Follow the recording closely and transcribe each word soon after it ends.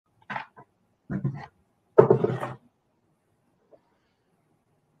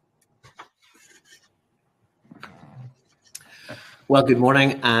Well, good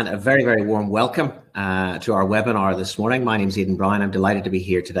morning and a very, very warm welcome to our webinar this morning. My name is Aidan Brown. I'm delighted to be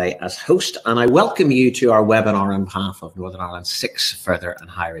here today as host, and I welcome you to our webinar on behalf of Northern Ireland's 6 further and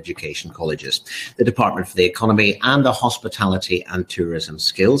higher education colleges, the Department for the Economy and the Hospitality and Tourism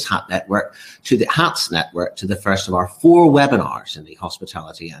Skills HAT Network, to the HATS Network, to the first of our 4 webinars in the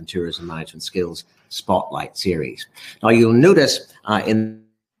Hospitality and Tourism Management Skills Spotlight series. Now, you'll notice in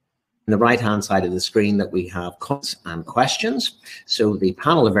the right-hand side of the screen that we have comments and questions. So the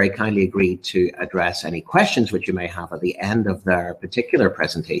panel have very kindly agreed to address any questions which you may have at the end of their particular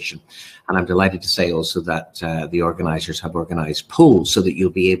presentation. And I'm delighted to say also that the organisers have organised polls so that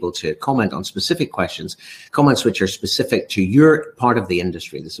you'll be able to comment on specific questions, comments which are specific to your part of the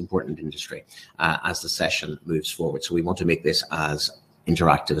industry, this important industry, as the session moves forward. So we want to make this as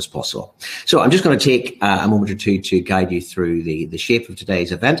interactive as possible. So I'm just going to take a moment or two to guide you through the shape of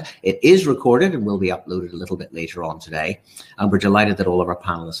today's event. It is recorded and will be uploaded a little bit later on today. And we're delighted that all of our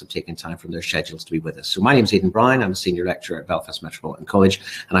panelists have taken time from their schedules to be with us. So my name is Aidan Brown. I'm a senior lecturer at Belfast Metropolitan College,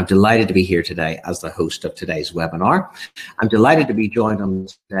 and I'm delighted to be here today as the host of today's webinar. I'm delighted to be joined on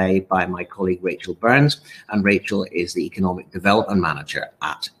today by my colleague Rachel Burns, and Rachel is the Economic Development Manager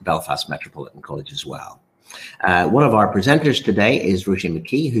at Belfast Metropolitan College as well. One of our presenters today is Roisin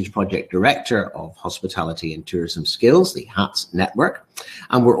McKee, who's Project Director of Hospitality and Tourism Skills, the HATS Network.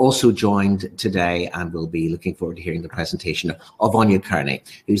 And we're also joined today, and we'll be looking forward to hearing the presentation of Anya Kearney,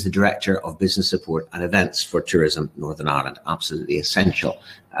 who's the Director of Business Support and Events for Tourism Northern Ireland. Absolutely essential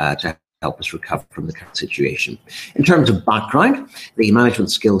to help us recover from the current situation. In terms of background, the Management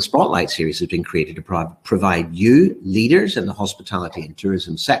Skills Spotlight series has been created to provide you, leaders in the hospitality and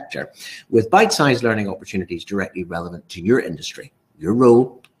tourism sector, with bite-sized learning opportunities directly relevant to your industry, your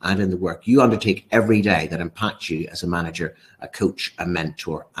role, and in the work you undertake every day that impacts you as a manager, a coach, a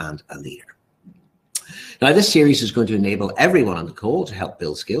mentor, and a leader. Now, this series is going to enable everyone on the call to help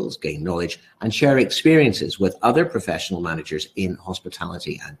build skills, gain knowledge, and share experiences with other professional managers in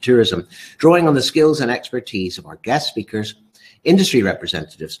hospitality and tourism, drawing on the skills and expertise of our guest speakers, industry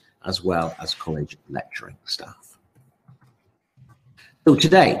representatives, as well as college lecturing staff. So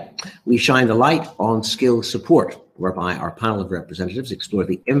today, we shine the light on skills support, whereby our panel of representatives explore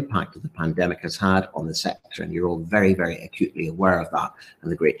the impact that the pandemic has had on the sector, and you're all very, very acutely aware of that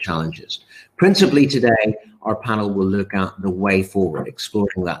and the great challenges. Principally today, our panel will look at the way forward,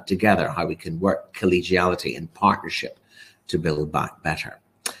 exploring that together, how we can work collegiality and partnership to build back better.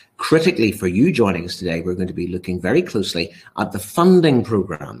 Critically for you joining us today, we're going to be looking very closely at the funding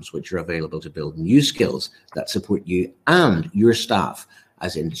programs which are available to build new skills that support you and your staff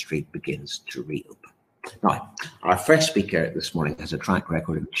as industry begins to reopen. Now, our first speaker this morning has a track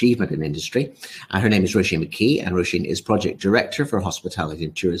record of achievement in industry. Her name is Roisin McKee, and Roisin is Project Director for Hospitality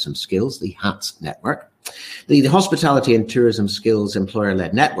and Tourism Skills, the HATS Network. The Hospitality and Tourism Skills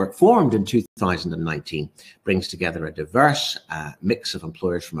employer-led network, formed in 2019, brings together a diverse mix of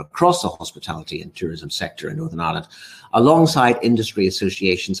employers from across the hospitality and tourism sector in Northern Ireland, alongside industry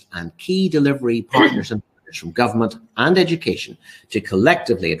associations and key delivery partners and partners from government and education to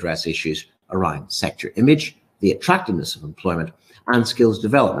collectively address issues around sector image, the attractiveness of employment, and skills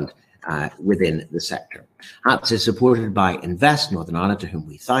development within the sector. HATS is supported by Invest Northern Ireland, to whom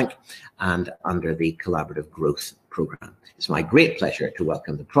we thank, and under the Collaborative Growth Programme. It's my great pleasure to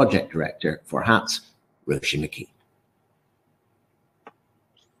welcome the Project Director for HATS, Roisin McKee.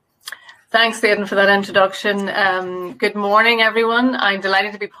 Thanks, Aidan, for that introduction. Good morning, everyone. I'm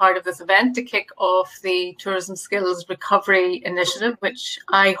delighted to be part of this event to kick off the Tourism Skills Recovery Initiative, which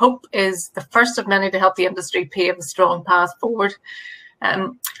I hope is the first of many to help the industry pave a strong path forward.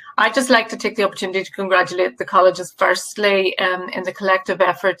 I'd just like to take the opportunity to congratulate the colleges firstly in the collective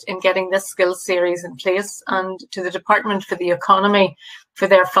effort in getting this skills series in place, and to the Department for the Economy for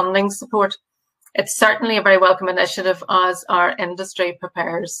their funding support. It's certainly a very welcome initiative as our industry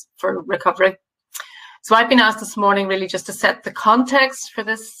prepares for recovery. So I've been asked this morning really just to set the context for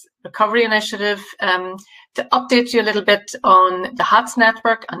this recovery initiative, to update you a little bit on the HATS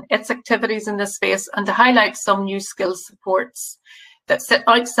network and its activities in this space, and to highlight some new skills supports that sit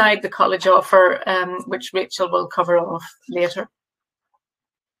outside the college offer, which Rachel will cover off later.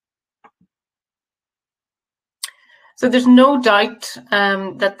 So there's no doubt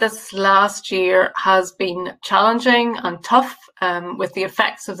that this last year has been challenging and tough, with the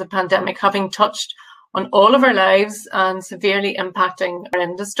effects of the pandemic having touched on all of our lives and severely impacting our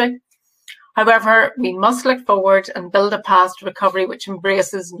industry. However, we must look forward and build a path to recovery which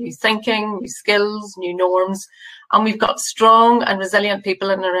embraces new thinking, new skills, new norms, and we've got strong and resilient people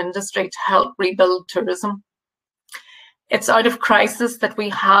in our industry to help rebuild tourism. It's out of crisis that we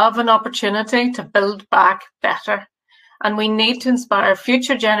have an opportunity to build back better. and we need to inspire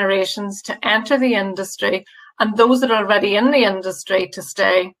future generations to enter the industry and those that are already in the industry to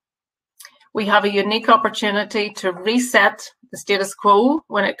stay. We have a unique opportunity to reset the status quo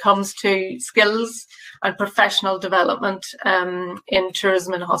when it comes to skills and professional development in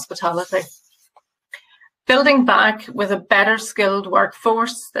tourism and hospitality. Building back with a better skilled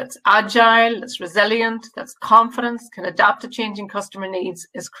workforce that's agile, that's resilient, that's confident, can adapt to changing customer needs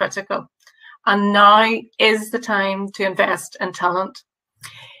is critical. And now is the time to invest in talent.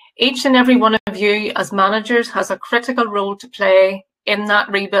 Each and every one of you as managers has a critical role to play in that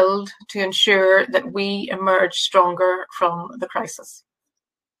rebuild to ensure that we emerge stronger from the crisis.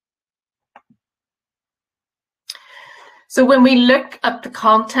 So when we look at the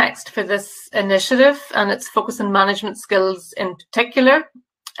context for this initiative and its focus on management skills in particular,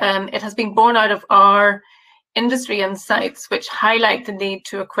 it has been born out of our industry insights, which highlight the need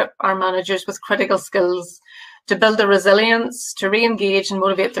to equip our managers with critical skills to build the resilience, to re-engage and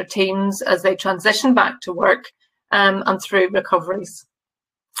motivate their teams as they transition back to work and through recoveries.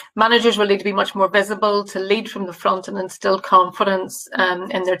 Managers will need to be much more visible, to lead from the front and instill confidence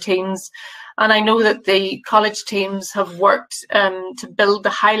in their teams. And I know that the college teams have worked to build the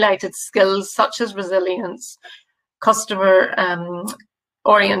highlighted skills such as resilience, customer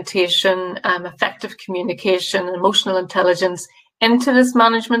orientation, effective communication, emotional intelligence into this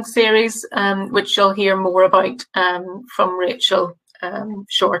management series, which you'll hear more about from Rachel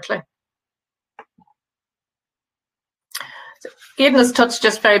shortly. Aidan has touched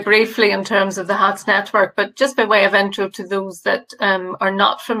just very briefly in terms of the HATS network, but just by way of intro to those that are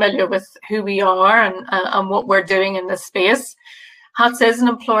not familiar with who we are and what we're doing in this space, HATS is an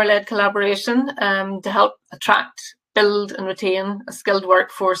employer-led collaboration to help attract, build and retain a skilled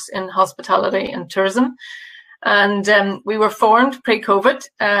workforce in hospitality and tourism. And we were formed pre-COVID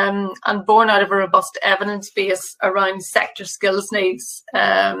and born out of a robust evidence base around sector skills needs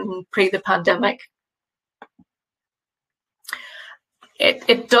pre the pandemic.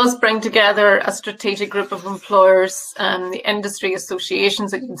 It does bring together a strategic group of employers, the industry associations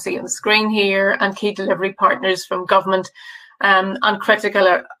that you can see on the screen here, and key delivery partners from government, and critical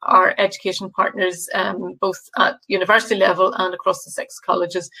are our education partners, both at university level and across the 6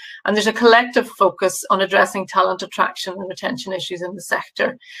 colleges. And there's a collective focus on addressing talent attraction and retention issues in the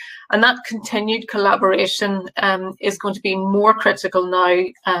sector. And that continued collaboration is going to be more critical now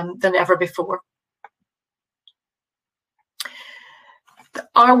than ever before.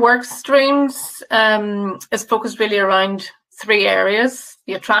 Our work streams is focused really around 3 areas: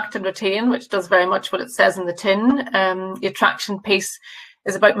 the attract and retain, which does very much what it says in the tin. The attraction piece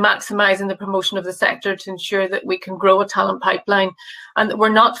is about maximising the promotion of the sector to ensure that we can grow a talent pipeline and that we're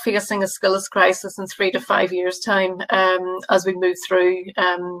not facing a skills crisis in 3 to 5 years' time as we move through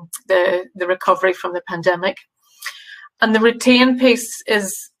the recovery from the pandemic. And the retain piece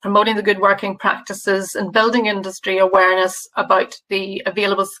is promoting the good working practices and building industry awareness about the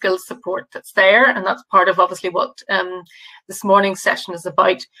available skills support that's there. And that's part of obviously what this morning's session is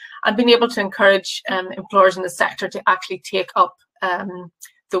about, and being able to encourage employers in the sector to actually take up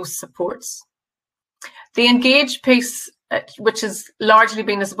those supports. The engage piece, which has largely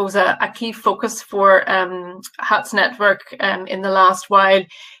been, I suppose, a key focus for HATS Network in the last while,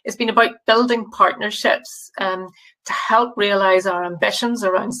 has been about building partnerships to help realise our ambitions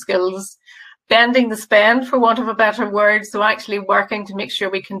around skills, bending the spend, for want of a better word, so actually working to make sure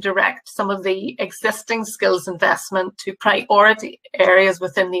we can direct some of the existing skills investment to priority areas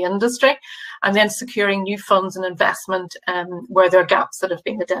within the industry, and then securing new funds and investment where there are gaps that have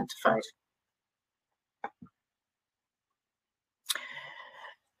been identified.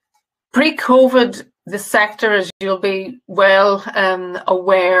 Pre-COVID, the sector, as you'll be well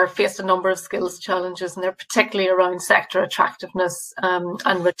aware, faced a number of skills challenges, and they're particularly around sector attractiveness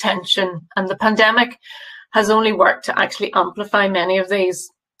and retention. And the pandemic has only worked to actually amplify many of these.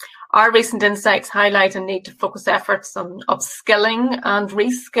 Our recent insights highlight a need to focus efforts on upskilling and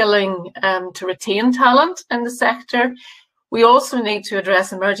reskilling to retain talent in the sector. We also need to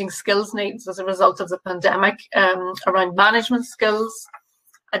address emerging skills needs as a result of the pandemic around management skills,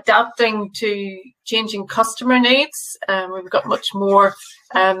 adapting to changing customer needs. We've got much more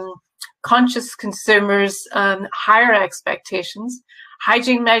conscious consumers, higher expectations.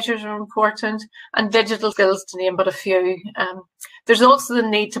 Hygiene measures are important, and digital skills, to name but a few. There's also the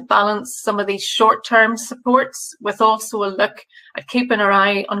need to balance some of these short-term supports with also a look at keeping our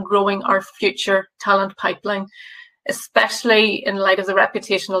eye on growing our future talent pipeline, especially in light of the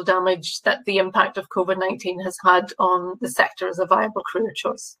reputational damage that the impact of COVID-19 has had on the sector as a viable career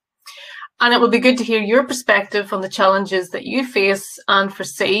choice. And it will be good to hear your perspective on the challenges that you face and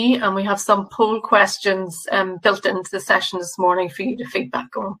foresee. And we have some poll questions built into the session this morning for you to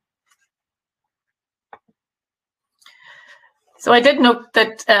feedback on. So I did note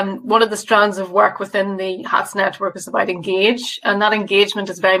that one of the strands of work within the HATS network is about engage, and that engagement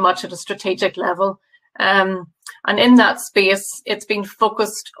is very much at a strategic level. And in that space, it's been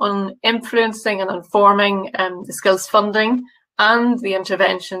focused on influencing and informing the skills funding and the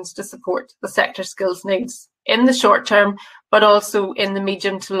interventions to support the sector skills needs in the short term, but also in the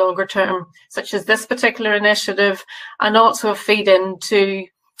medium to longer term, such as this particular initiative, and also a feed into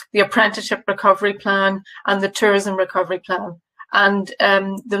the apprenticeship recovery plan and the tourism recovery plan, and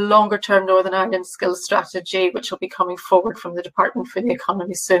the longer term Northern Ireland skills strategy, which will be coming forward from the Department for the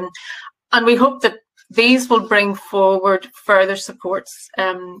Economy soon. And we hope that these will bring forward further supports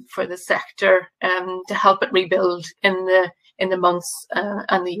for the sector to help it rebuild in the months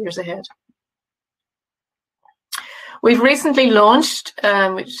and the years ahead. We've recently launched,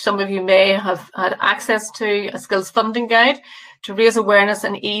 which some of you may have had access to, a skills funding guide to raise awareness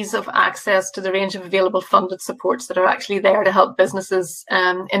and ease of access to the range of available funded supports that are actually there to help businesses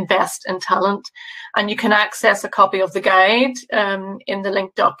invest in talent. And you can access a copy of the guide in the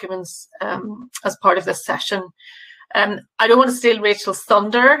linked documents as part of this session. I don't want to steal Rachel's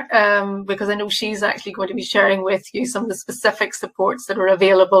thunder because I know she's actually going to be sharing with you some of the specific supports that are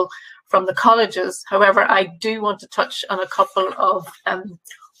available from the colleges. However, I do want to touch on a couple of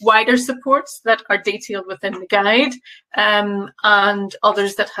wider supports that are detailed within the guide and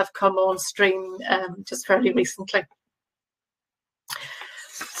others that have come on stream just fairly recently.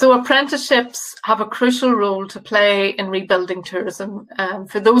 So apprenticeships have a crucial role to play in rebuilding tourism.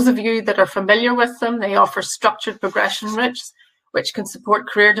 For those of you that are familiar with them, they offer structured progression routes, which can support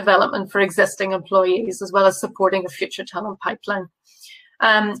career development for existing employees, as well as supporting a future talent pipeline.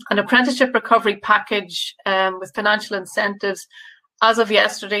 An apprenticeship recovery package with financial incentives, as of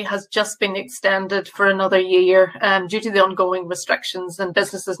yesterday, has just been extended for another year due to the ongoing restrictions and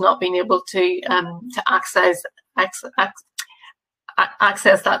businesses not being able to access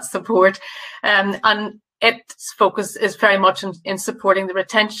that support. And its focus is very much in supporting the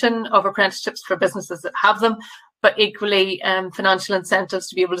retention of apprenticeships for businesses that have them, but equally financial incentives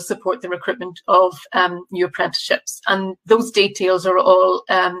to be able to support the recruitment of new apprenticeships. And those details are all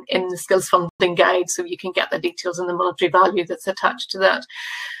in the skills funding guide, so you can get the details and the monetary value that's attached to that.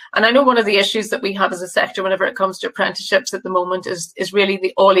 And I know one of the issues that we have as a sector whenever it comes to apprenticeships at the moment is really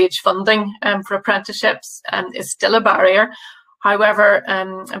the all-age funding for apprenticeships is still a barrier. However,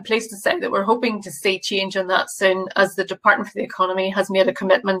 I'm pleased to say that we're hoping to see change on that soon, as the Department for the Economy has made a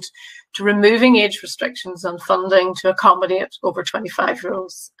commitment to removing age restrictions on funding to accommodate over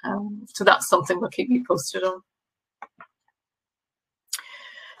 25-year-olds. So that's something we'll keep you posted on.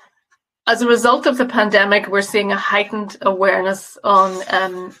 As a result of the pandemic, we're seeing a heightened awareness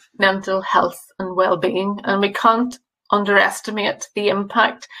on mental health and well-being, and we can't underestimate the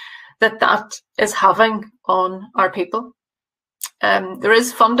impact that that is having on our people. There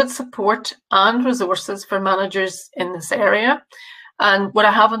is funded support and resources for managers in this area. And what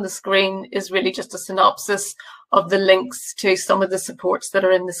I have on the screen is really just a synopsis of the links to some of the supports that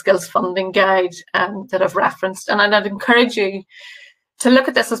are in the skills funding guide that I've referenced. And I'd encourage you to look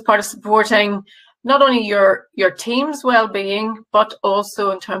at this as part of supporting not only your team's well-being, but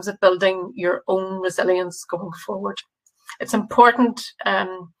also in terms of building your own resilience going forward. It's important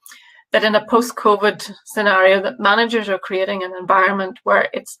that in a post-COVID scenario that managers are creating an environment where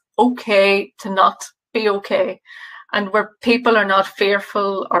it's okay to not be okay, and where people are not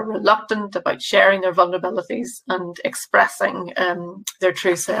fearful or reluctant about sharing their vulnerabilities and expressing their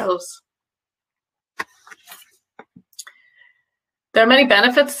true selves. There are many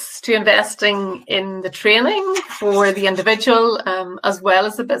benefits to investing in the training for the individual as well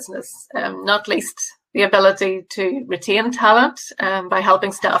as the business, not least the ability to retain talent by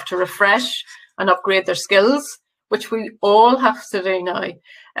helping staff to refresh and upgrade their skills, which we all have to do now.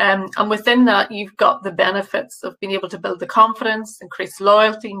 And within that, you've got the benefits of being able to build the confidence, increase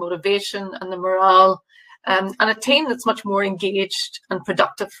loyalty, motivation, and the morale, and a team that's much more engaged and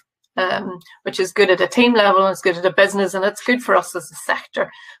productive, which is good at a team level, and it's good at a business, and it's good for us as a sector.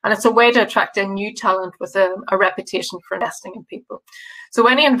 And it's a way to attract in new talent with a reputation for investing in people. So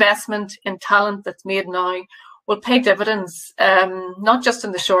any investment in talent that's made now will pay dividends, not just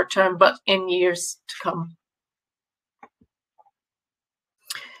in the short term, but in years to come.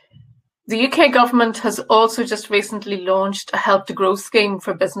 The UK government has also just recently launched a Help to Grow scheme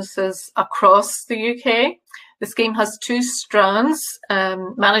for businesses across the UK. The scheme has two strands,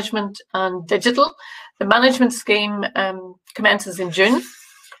 management and digital. The management scheme commences in June,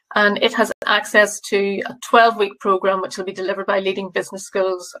 and it has access to a 12-week programme which will be delivered by leading business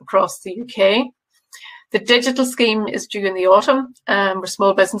schools across the UK. The digital scheme is due in the autumn, where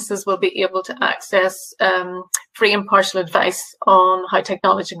small businesses will be able to access free and partial advice on how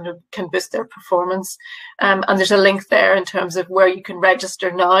technology can boost their performance. And there's a link there in terms of where you can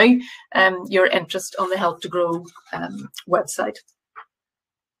register now your interest on the Help to Grow website.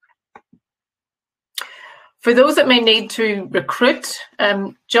 For those that may need to recruit,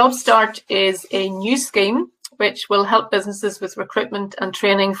 Job Start is a new scheme which will help businesses with recruitment and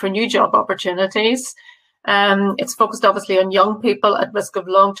training for new job opportunities. It's focused obviously on young people at risk of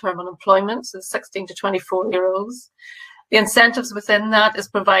long-term unemployment, so 16 to 24-year-olds. The incentives within that is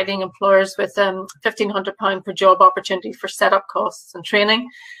providing employers with £1,500 per job opportunity for setup costs and training,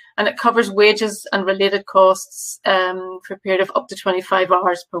 and it covers wages and related costs for a period of up to 25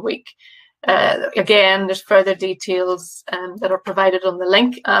 hours per week. Again, there's further details that are provided on the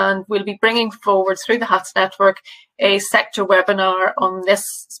link, and we'll be bringing forward through the HATS network a sector webinar on this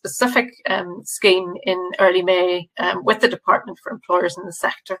specific scheme in early May with the Department for Employers in the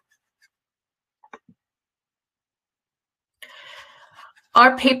sector.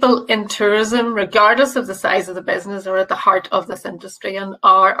 Our people in tourism, regardless of the size of the business, are at the heart of this industry and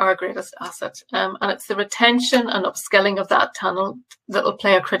are our greatest asset. And it's the retention and upskilling of that talent that will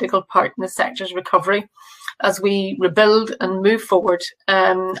play a critical part in the sector's recovery as we rebuild and move forward.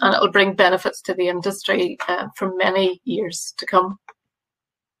 And it will bring benefits to the industry for many years to come.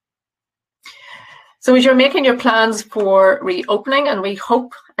 So as you're making your plans for reopening, and we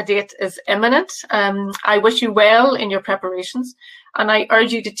hope a date is imminent, I wish you well in your preparations, and I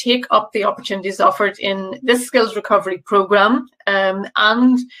urge you to take up the opportunities offered in this skills recovery programme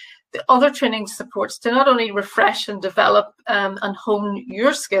and the other training supports to not only refresh and develop and hone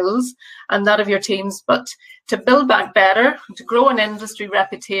your skills and that of your teams, but to build back better, to grow an industry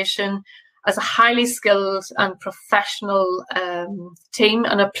reputation as a highly skilled and professional team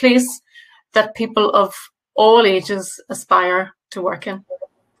and a place that people of all ages aspire to work in.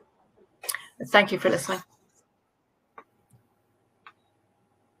 Thank you for listening.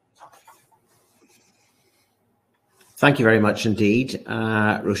 Thank you very much indeed,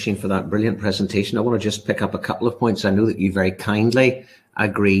 Roisin, for that brilliant presentation. I want to just pick up a couple of points. I know that you very kindly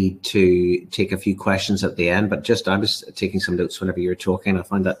agreed to take a few questions at the end, but just I was taking some notes whenever you were talking. I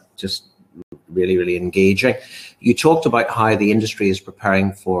find that just really, really engaging. You talked about how the industry is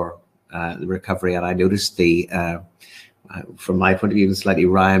preparing for the recovery, and I noticed the from my point of view, slightly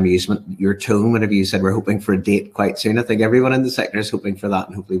wry amusement, your tone whenever you said we're hoping for a date quite soon. I think everyone in the sector is hoping for that,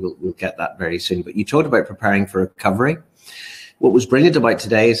 and hopefully we'll get that very soon. But you talked about preparing for recovery. What was brilliant about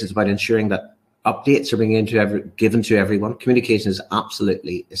today is it's about ensuring that updates are being given to everyone. Communication is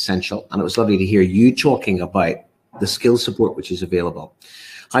absolutely essential, and it was lovely to hear you talking about the skill support which is available.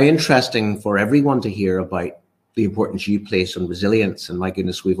 How interesting for everyone to hear about the importance you place on resilience. And my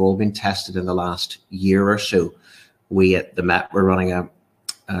goodness, we've all been tested in the last year or so. We at the Met were running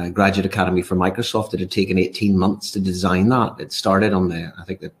a graduate academy for Microsoft that had taken 18 months to design that. It started on I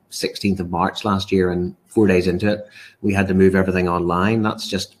think the 16th of March last year, and 4 days into it, we had to move everything online. That's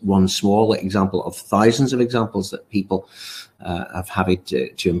just one small example of thousands of examples that people have had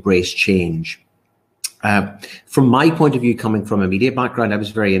to embrace change. From my point of view, coming from a media background, I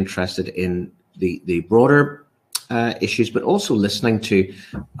was very interested in the broader issues, but also listening to,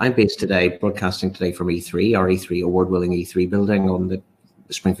 I'm based today, broadcasting today from E3, our E3 award-winning E3 building on the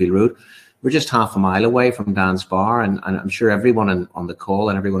Springfield Road. We're just half a mile away from Dan's Bar, and I'm sure everyone on the call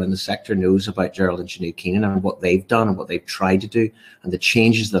and everyone in the sector knows about Gerald and Sinead Keenan and what they've done and what they've tried to do and the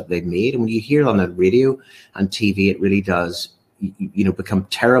changes that they've made. And when you hear on the radio and TV, it really does, become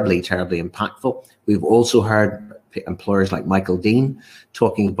terribly, terribly impactful. We've also heard employers like Michael Dean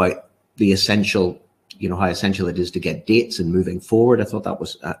talking about the essential, how essential it is to get dates and moving forward. I thought that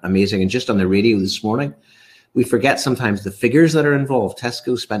was amazing. And just on the radio this morning, we forget sometimes the figures that are involved.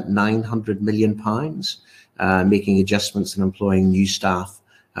 Tesco spent £900 million making adjustments and employing new staff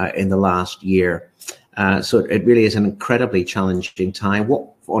in the last year. So it really is an incredibly challenging time. What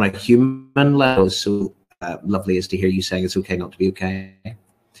on a human level is so lovely is to hear you saying it's okay not to be okay.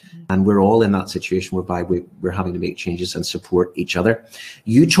 And we're all in that situation whereby we're having to make changes and support each other.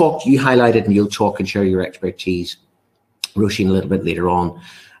 You highlighted, and you'll talk and share your expertise, Roisin, a little bit later on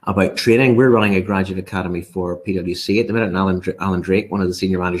about training. We're running a graduate academy for PwC at the minute, and Alan Drake, one of the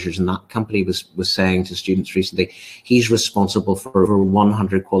senior managers in that company, was saying to students recently, he's responsible for over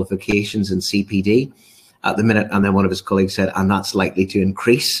 100 qualifications in CPD at the minute. And then one of his colleagues said, and that's likely to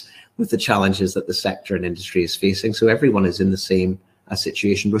increase with the challenges that the sector and industry is facing. So everyone is in the same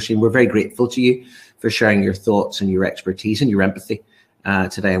situation. Roisin, we're very grateful to you for sharing your thoughts and your expertise and your empathy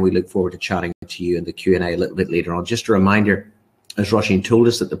today, and we look forward to chatting to you in the Q&A a little bit later on. Just a reminder, as Roisin told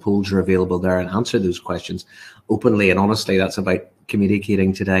us, that the polls are available there, and answer those questions openly and honestly. That's about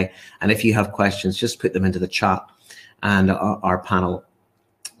communicating today. And if you have questions, just put them into the chat, and our panel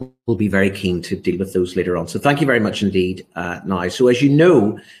will be very keen to deal with those later on. So thank you very much indeed now. So as you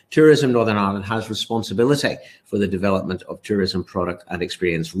know, Tourism Northern Ireland has responsibility for the development of tourism product and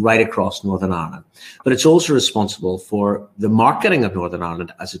experience right across Northern Ireland. But it's also responsible for the marketing of Northern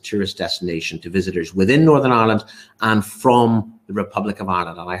Ireland as a tourist destination to visitors within Northern Ireland and from the Republic of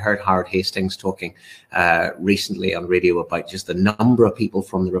Ireland. And I heard Howard Hastings talking recently on radio about just the number of people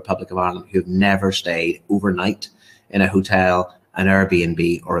from the Republic of Ireland who've never stayed overnight in a hotel, an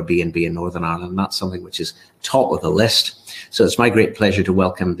Airbnb or a B&B in Northern Ireland. And that's something which is top of the list. So it's my great pleasure to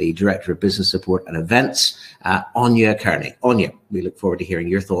welcome the Director of Business Support and Events, Anya Kearney. Anya, we look forward to hearing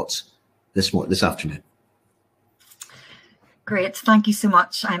your thoughts this afternoon. Great, thank you so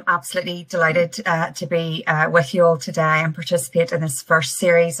much. I'm absolutely delighted to be with you all today and participate in this first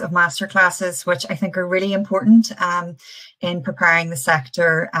series of masterclasses, which I think are really important in preparing the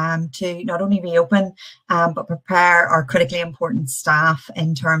sector to not only reopen, but prepare our critically important staff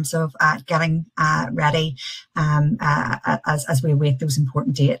in terms of getting ready as we await those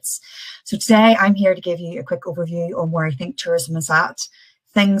important dates. So today I'm here to give you a quick overview on where I think tourism is at,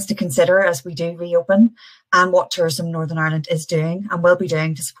 things to consider as we do reopen, and what Tourism Northern Ireland is doing and will be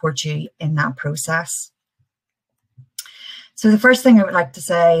doing to support you in that process. So the first thing I would like to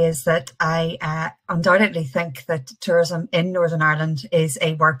say is that I undoubtedly think that tourism in Northern Ireland is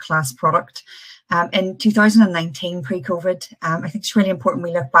a world-class product. In 2019, pre-COVID, I think it's really important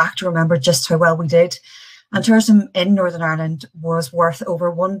we look back to remember just how well we did. And tourism in Northern Ireland was worth over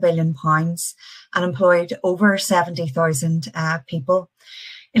 £1 billion and employed over 70,000 people.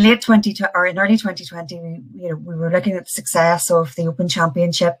 In early 2020, we were looking at the success of the Open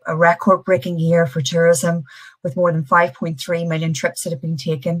Championship, a record-breaking year for tourism, with more than 5.3 million trips that had been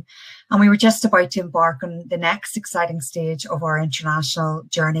taken. And we were just about to embark on the next exciting stage of our international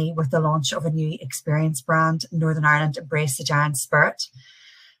journey with the launch of a new experience brand, Northern Ireland Embrace the Giant Spirit.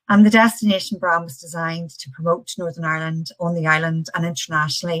 And the destination brand was designed to promote Northern Ireland on the island and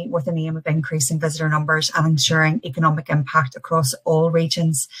internationally, with an aim of increasing visitor numbers and ensuring economic impact across all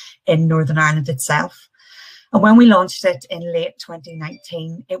regions in Northern Ireland itself. And when we launched it in late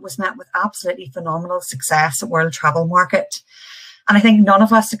 2019, it was met with absolutely phenomenal success at World Travel Market. And I think none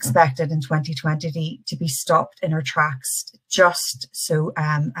of us expected in 2020 to be stopped in our tracks just so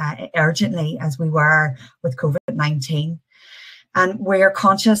urgently as we were with COVID-19. And we're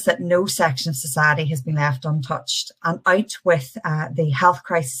conscious that no section of society has been left untouched. And out with the health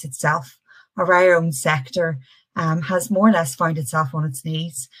crisis itself, our very own sector has more or less found itself on its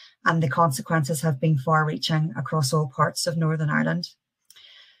knees, and the consequences have been far-reaching across all parts of Northern Ireland.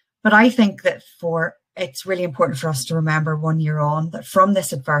 But I think that it's really important for us to remember 1 year on that from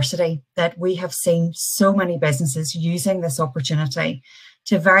this adversity that we have seen so many businesses using this opportunity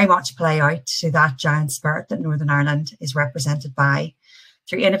to very much play out to that giant spirit that Northern Ireland is represented by,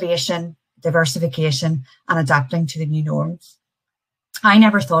 through innovation, diversification, and adapting to the new norms. I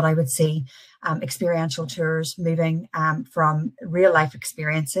never thought I would see experiential tours moving from real life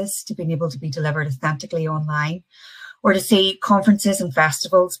experiences to being able to be delivered authentically online, or to see conferences and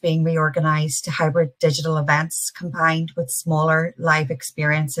festivals being reorganised to hybrid digital events combined with smaller live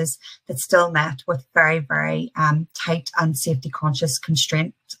experiences that still met with very, very tight and safety conscious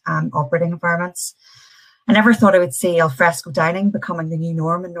constraint operating environments. I never thought I would see alfresco dining becoming the new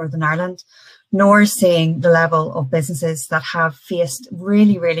norm in Northern Ireland, nor seeing the level of businesses that have faced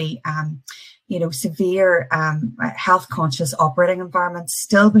really, really severe health conscious operating environments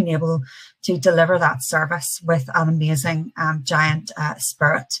still being able to deliver that service with an amazing giant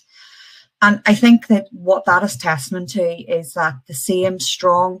spirit. And I think that what that is testament to is that the same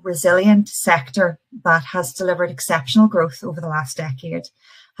strong, resilient sector that has delivered exceptional growth over the last decade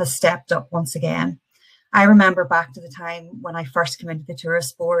has stepped up once again. I remember back to the time when I first came into the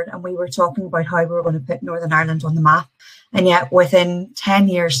Tourist Board and we were talking about how we were going to put Northern Ireland on the map. And yet within 10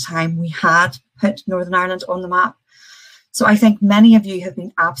 years' time, we had put Northern Ireland on the map. So I think many of you have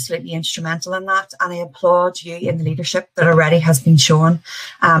been absolutely instrumental in that. And I applaud you in the leadership that already has been shown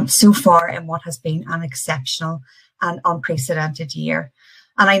so far in what has been an exceptional and unprecedented year.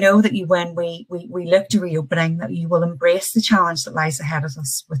 And I know that you, when we look to reopening, that you will embrace the challenge that lies ahead of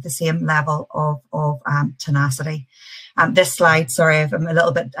us with the same level of tenacity. This slide, sorry, I'm a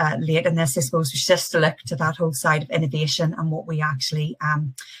little bit late in this, I suppose, was just to look to that whole side of innovation and what we actually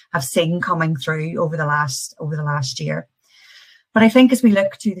have seen coming through over the last year. But I think as we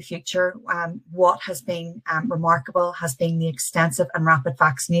look to the future, what has been remarkable has been the extensive and rapid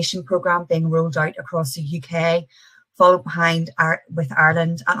vaccination programme being rolled out across the UK, followed behind with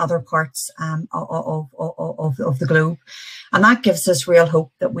Ireland and other parts of the globe. And that gives us real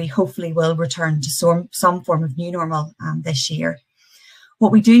hope that we hopefully will return to some form of new normal this year.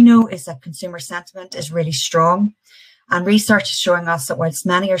 What we do know is that consumer sentiment is really strong. And research is showing us that whilst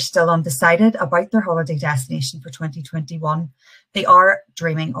many are still undecided about their holiday destination for 2021, they are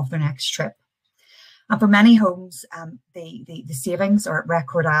dreaming of their next trip. And for many homes, the savings are at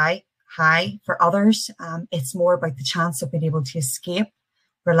record high. For others, it's more about the chance of being able to escape,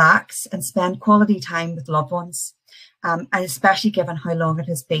 relax, and spend quality time with loved ones, and especially given how long it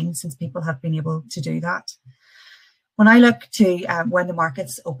has been since people have been able to do that. When I look to when the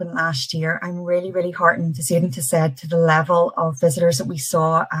markets opened last year, I'm really heartened, as Aidan has said, to the level of visitors that we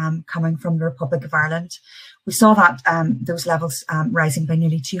saw coming from the Republic of Ireland. We saw that those levels rising by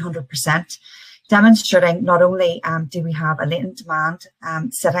nearly 200%, demonstrating not only do we have a latent demand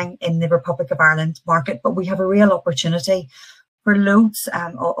sitting in the Republic of Ireland market, but we have a real opportunity for loads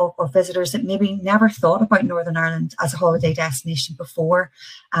of visitors that maybe never thought about Northern Ireland as a holiday destination before,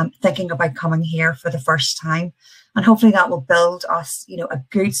 thinking about coming here for the first time. And hopefully that will build us, a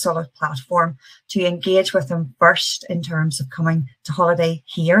good solid platform to engage with them first in terms of coming to holiday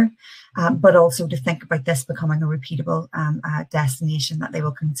here, but also to think about this becoming a repeatable destination that they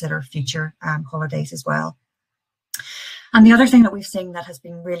will consider future holidays as well. And the other thing that we've seen that has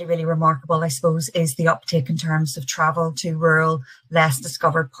been really remarkable, I suppose, is the uptake in terms of travel to rural, less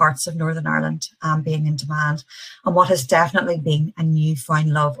discovered parts of Northern Ireland being in demand, and what has definitely been a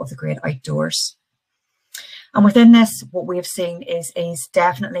newfound love of the great outdoors. And within this, what we have seen is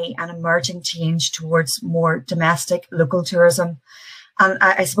definitely an emerging change towards more domestic local tourism. And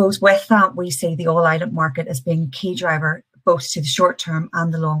I suppose with that, we see the all-island market as being a key driver, both to the short-term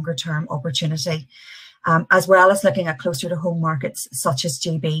and the longer-term opportunity, as well as looking at closer to home markets such as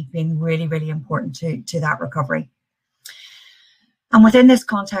GB being really important to that recovery. And within this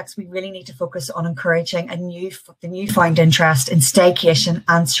context, we really need to focus on encouraging the newfound interest in staycation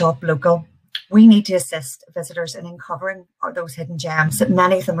and shop local. We need to assist visitors in uncovering those hidden gems that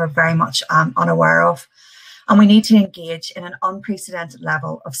many of them are very much unaware of. And we need to engage in an unprecedented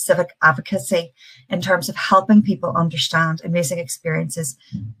level of civic advocacy in terms of helping people understand amazing experiences,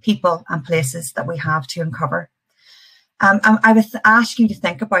 people and places that we have to uncover. I would ask you to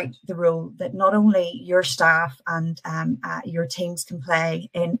think about the role that not only your staff and your teams can play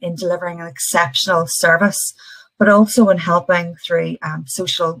in delivering an exceptional service, but also in helping through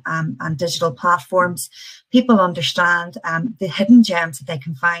social and digital platforms, people understand the hidden gems that they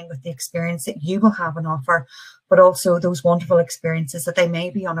can find with the experience that you will have on offer, but also those wonderful experiences that they may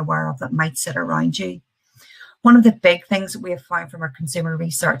be unaware of that might sit around you. One of the big things that we have found from our consumer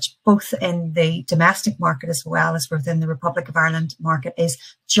research, both in the domestic market as well as within the Republic of Ireland market, is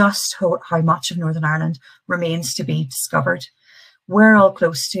just how much of Northern Ireland remains to be discovered. We're all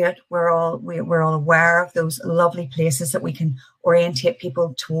close to it. We're all aware of those lovely places that we can orientate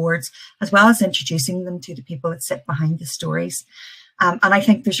people towards, as well as introducing them to the people that sit behind the stories. And I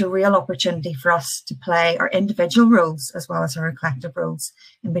think there's a real opportunity for us to play our individual roles as well as our collective roles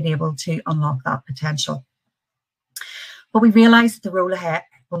in being able to unlock that potential. But we realise that the road ahead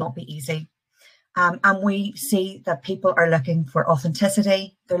will not be easy. And we see that people are looking for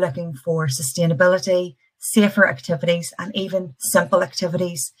authenticity, they're looking for sustainability, safer activities, and even simple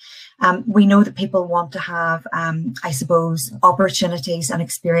activities. We know that people want to have, I suppose, opportunities and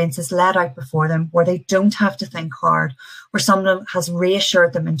experiences laid out before them where they don't have to think hard, where someone has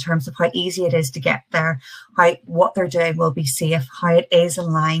reassured them in terms of how easy it is to get there, how what they're doing will be safe, how it is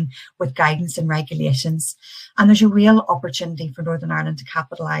in line with guidance and regulations. And there's a real opportunity for Northern Ireland to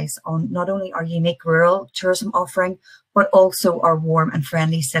capitalise on not only our unique rural tourism offering, but also our warm and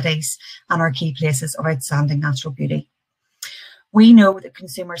friendly cities and our key places of outstanding natural beauty. We know that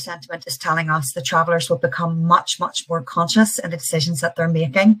consumer sentiment is telling us that travellers will become much more conscious in the decisions that they're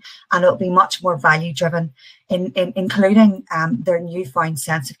making, and it'll be much more value driven, including their newfound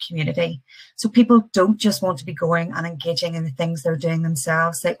sense of community. So people don't just want to be going and engaging in the things they're doing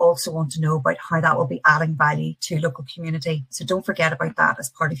themselves, they also want to know about how that will be adding value to local community. So don't forget about that as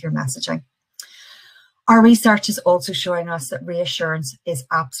part of your messaging. Our research is also showing us that reassurance is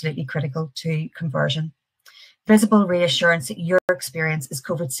absolutely critical to conversion. Visible reassurance that your experience is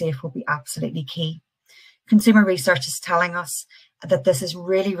COVID safe will be absolutely key. Consumer research is telling us that this is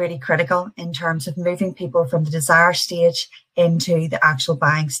really critical in terms of moving people from the desire stage into the actual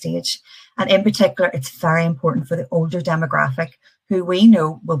buying stage. And in particular, it's very important for the older demographic who we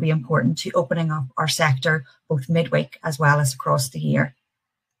know will be important to opening up our sector both midweek as well as across the year.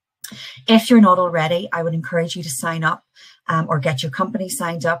 If you're not already, I would encourage you to sign up or get your company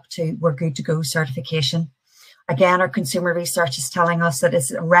signed up to We're Good to Go certification. Again, our consumer research is telling us that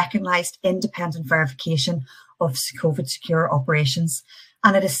it's a recognised independent verification of COVID secure operations,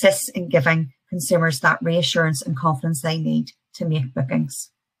 and it assists in giving consumers that reassurance and confidence they need to make bookings.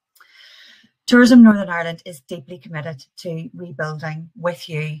 Tourism Northern Ireland is deeply committed to rebuilding with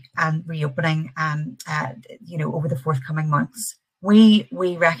you and reopening over the forthcoming months. We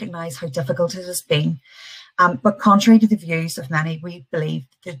recognise how difficult it has been, but contrary to the views of many, we believe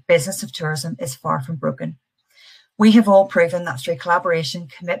the business of tourism is far from broken. We have all proven that through collaboration,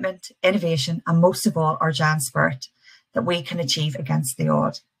 commitment, innovation, and most of all, our Jan spirit, that we can achieve against the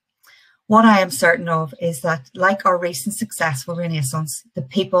odd. What I am certain of is that, like our recent successful renaissance, the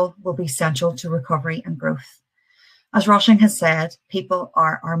people will be central to recovery and growth. As Roshing has said, people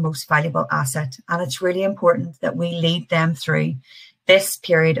are our most valuable asset, and it's really important that we lead them through this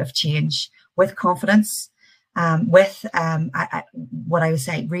period of change with confidence, with what I would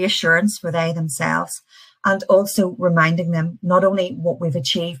say reassurance for they themselves, and also reminding them not only what we've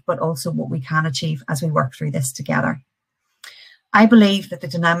achieved, but also what we can achieve as we work through this together. I believe that the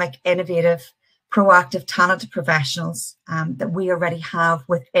dynamic, innovative, proactive, talented professionals that we already have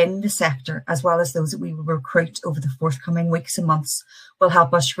within the sector, as well as those that we will recruit over the forthcoming weeks and months, will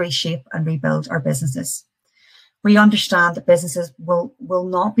help us reshape and rebuild our businesses. We understand that businesses will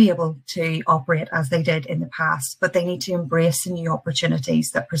not be able to operate as they did in the past, but they need to embrace the new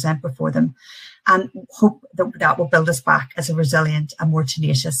opportunities that present before them and hope that that will build us back as a resilient and more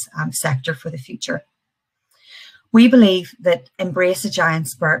tenacious sector for the future. We believe that Embrace a Giant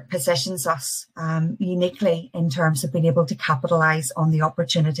Spirit positions us uniquely in terms of being able to capitalise on the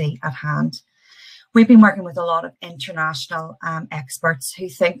opportunity at hand. We've been working with a lot of international experts who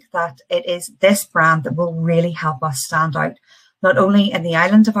think that it is this brand that will really help us stand out, not only in the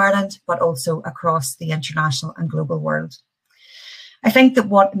island of Ireland, but also across the international and global world. I think that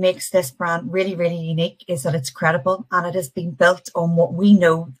what makes this brand really, really unique is that it's credible, and it has been built on what we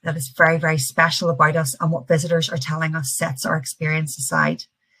know that is very, very special about us and what visitors are telling us sets our experience aside.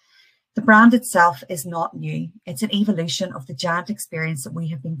 The brand itself is not new. It's an evolution of the giant experience that we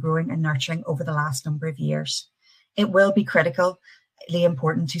have been growing and nurturing over the last number of years. It will be critically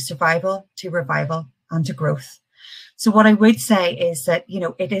important to survival, to revival, and to growth. So what I would say is that,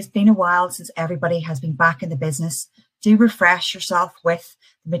 it has been a while since everybody has been back in the business. Do refresh yourself with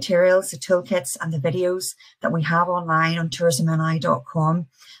the materials, the toolkits and the videos that we have online on tourismni.com,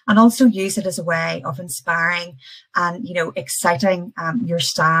 and also use it as a way of inspiring and, exciting your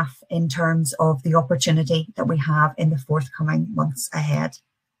staff in terms of the opportunity that we have in the forthcoming months ahead.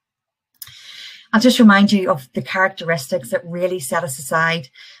 I'll just remind you of the characteristics that really set us aside.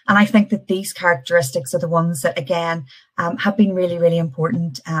 And I think that these characteristics are the ones that, again, have been really, really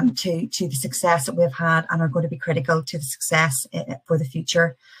important to the success that we've had and are going to be critical to the success for the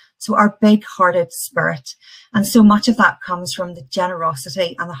future. So our big-hearted spirit, and so much of that comes from the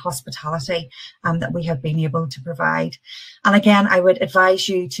generosity and the hospitality that we have been able to provide. And again, I would advise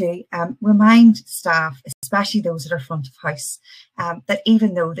you to remind staff, especially those that are front of house, that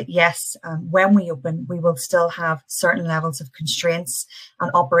even though that, yes, when we open, we will still have certain levels of constraints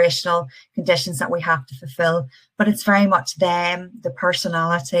and operational conditions that we have to fulfill, but it's very much them, the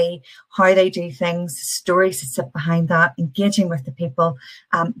personality, how they do things, the stories that sit behind that, engaging with the people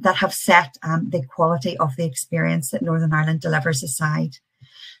that have set the quality of the experience that Northern Ireland delivers aside.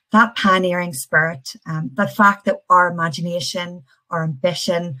 That pioneering spirit, the fact that our imagination, our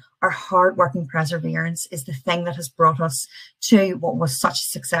ambition, our hard-working perseverance is the thing that has brought us to what was such a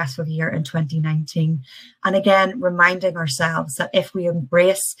successful year in 2019. And again, reminding ourselves that if we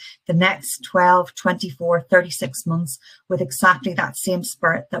embrace the next 12, 24, 36 months with exactly that same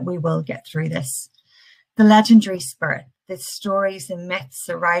spirit, that we will get through this. The legendary spirit, the stories, the myths,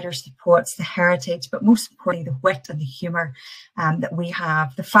 the writers, the poets, the heritage, but most importantly, the wit and the humour that we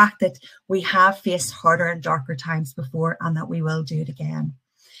have, the fact that we have faced harder and darker times before and that we will do it again.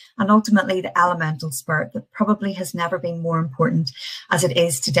 And ultimately, the elemental spirit that probably has never been more important as it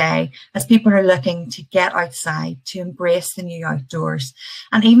is today, as people are looking to get outside, to embrace the new outdoors.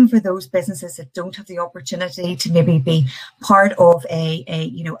 And even for those businesses that don't have the opportunity to maybe be part of a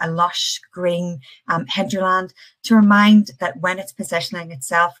lush green hinterland, to remind that when it's positioning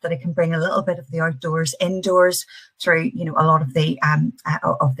itself, that it can bring a little bit of the outdoors indoors through, a lot of the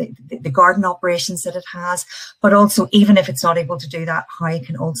garden operations that it has, but also even if it's not able to do that, how it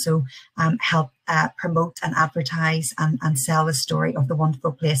can also also help promote and advertise and sell the story of the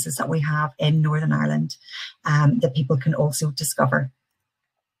wonderful places that we have in Northern Ireland that people can also discover.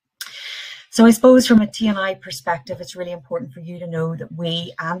 So I suppose from a TNI perspective, it's really important for you to know that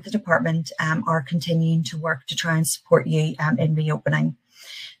we and the department are continuing to work to try and support you in reopening.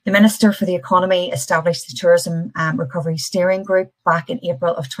 The Minister for the Economy established the Tourism Recovery Steering Group back in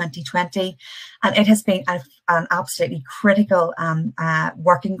April of 2020, and it has been an absolutely critical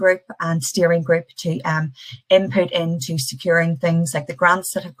working group and steering group to input into securing things like the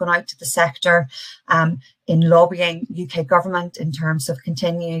grants that have gone out to the sector, in lobbying UK government in terms of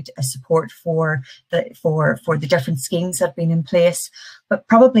continued support for the different schemes that have been in place, but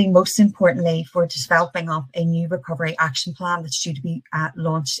probably most importantly for developing up a new recovery action plan that's due to be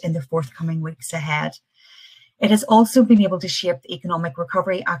launched in the forthcoming weeks ahead. It has also been able to shape the Economic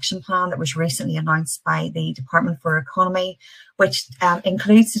Recovery Action Plan that was recently announced by the Department for Economy, which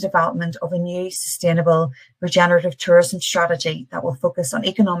includes the development of a new sustainable regenerative tourism strategy that will focus on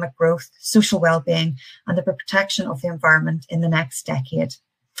economic growth, social well-being and the protection of the environment in the next decade.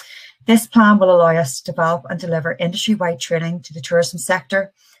 This plan will allow us to develop and deliver industry-wide training to the tourism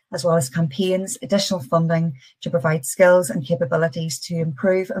sector, as well as campaigns, additional funding to provide skills and capabilities to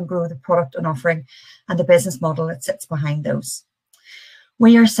improve and grow the product and offering and the business model that sits behind those.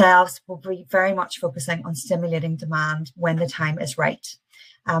 We ourselves will be very much focusing on stimulating demand when the time is right.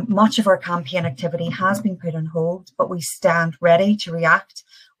 Much of our campaign activity has been put on hold, but we stand ready to react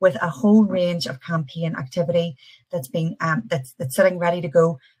with a whole range of campaign activity that's been that's sitting ready to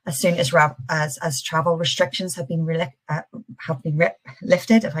go as soon as travel restrictions have been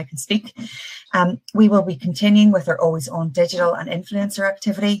lifted, if I can speak. We will be continuing with our always on digital and influencer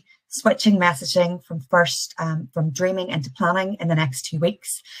activity, switching messaging from dreaming into planning in the next 2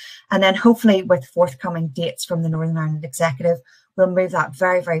 weeks, and then hopefully with forthcoming dates from the Northern Ireland Executive, we'll move that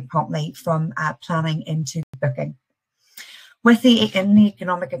very, very promptly from planning into booking. In the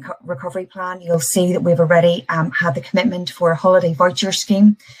Economic Recovery Plan, you'll see that we've already had the commitment for a holiday voucher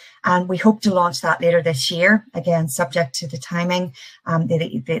scheme, and we hope to launch that later this year, again, subject to the timing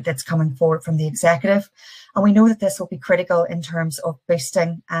that's coming forward from the Executive. And we know that this will be critical in terms of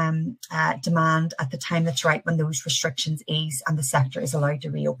boosting demand at the time that's right when those restrictions ease and the sector is allowed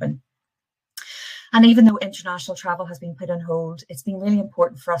to reopen. And even though international travel has been put on hold, it's been really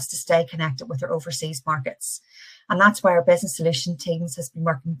important for us to stay connected with our overseas markets. And that's why our business solution teams has been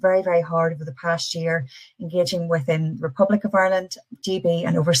working very, very hard over the past year, engaging within the Republic of Ireland, GB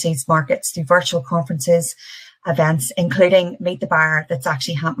and overseas markets through virtual conferences, events, including Meet the Buyer that's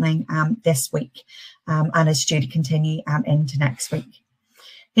actually happening this week and is due to continue into next week.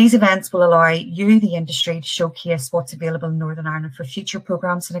 These events will allow you, the industry, to showcase what's available in Northern Ireland for future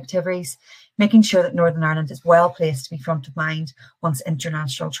programmes and activities, making sure that Northern Ireland is well placed to be front of mind once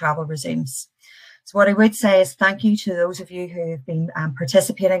international travel resumes. So what I would say is thank you to those of you who have been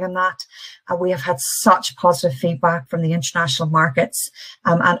participating in that. We have had such positive feedback from the international markets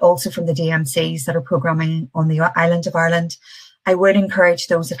and also from the DMCs that are programming on the island of Ireland. I would encourage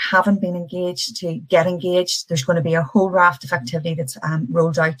those that haven't been engaged to get engaged. There's going to be a whole raft of activity that's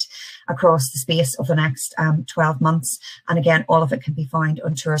rolled out across the space of the next 12 months. And again, all of it can be found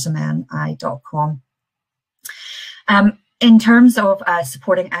on tourismni.com. In terms of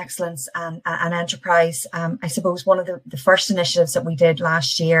supporting excellence and enterprise, I suppose one of the first initiatives that we did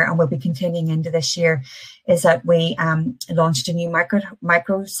last year and will be continuing into this year is that we launched a new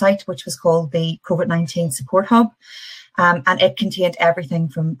micro site, which was called the COVID-19 Support Hub. And it contained everything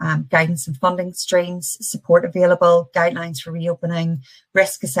from guidance and funding streams, support available, guidelines for reopening,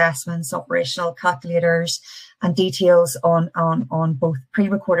 risk assessments, operational calculators, and details on both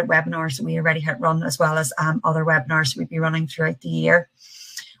pre-recorded webinars that we already had run, as well as other webinars that we'd be running throughout the year.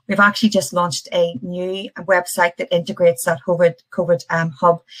 We've actually just launched a new website that integrates that COVID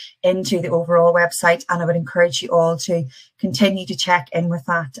hub into the overall website, and I would encourage you all to continue to check in with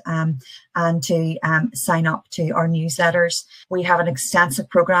that and to sign up to our newsletters. We have an extensive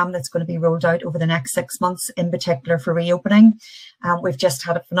programme that's going to be rolled out over the next 6 months, in particular for reopening. We've just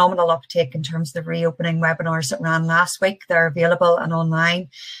had a phenomenal uptake in terms of the reopening webinars that ran last week. They're available and online.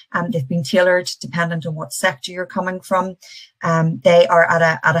 They've been tailored dependent on what sector you're coming from. They are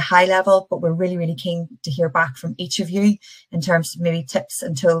at a high level, but we're really, really keen to hear back from each of you in terms of maybe tips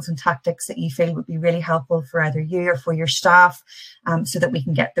and tools and tactics that you feel would be really helpful for either you or for your staff, so that we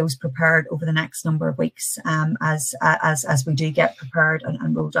can get those prepared over the next number of weeks as we do get prepared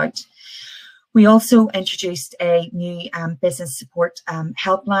and rolled out. We also introduced a new business support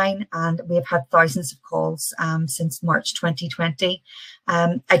helpline, and we have had thousands of calls since March 2020.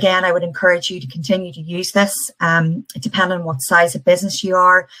 Again, I would encourage you to continue to use this. Depending on what size of business you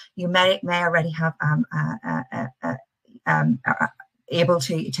are, you may already have able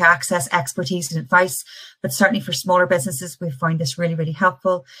to access expertise and advice, but certainly for smaller businesses, we find this really, really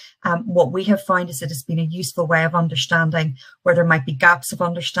helpful. What we have found is that it's been a useful way of understanding where there might be gaps of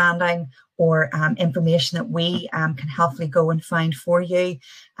understanding or information that we can helpfully go and find for you.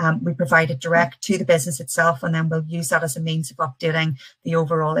 We provide it direct to the business itself, and then we'll use that as a means of updating the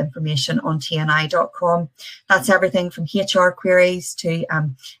overall information on tni.com. That's everything from HR queries to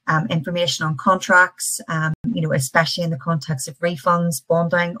information on contracts, you know, especially in the context of refunds,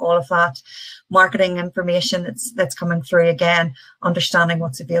 bonding, all of that. Marketing information that's coming through, again, understanding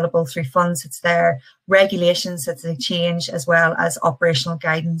what's available through funds, it's there. Regulations that they change, as well as operational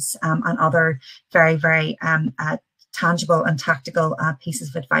guidance and other very, very tangible and tactical pieces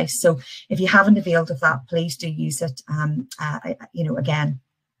of advice. So if you haven't availed of that, please do use it, you know, again,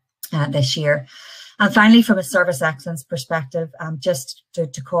 this year. And finally, from a service excellence perspective, just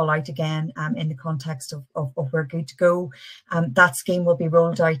to call out again in the context of We're Good to Go, that scheme will be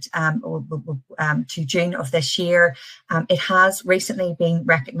rolled out to June of this year. It has recently been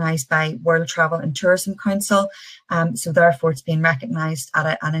recognised by World Travel and Tourism Council, so therefore it's been recognised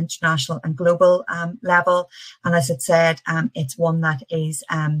at an international and global level. And as it said, it's one that is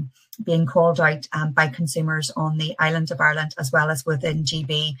being called out by consumers on the island of Ireland, as well as within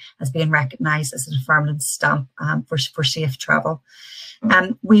GB, as being recognised as an affirmative stamp for safe travel.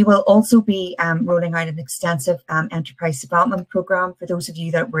 We will also be rolling out an extensive enterprise development programme for those of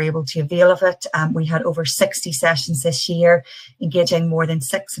you that were able to avail of it. We had over 60 sessions this year, engaging more than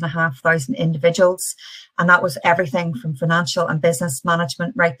 6,500 individuals. And that was everything from financial and business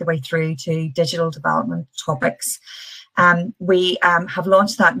management right the way through to digital development topics. We have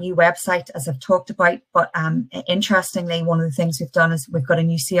launched that new website, as I've talked about, but interestingly, one of the things we've done is we've got a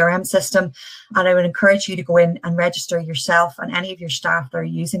new CRM system, and I would encourage you to go in and register yourself and any of your staff that are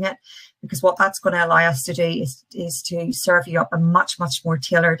using it, because what that's going to allow us to do is to serve you up a much, much more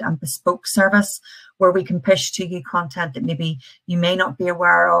tailored and bespoke service, where we can push to you content that maybe you may not be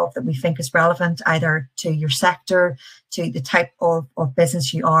aware of, that we think is relevant either to your sector, to the type of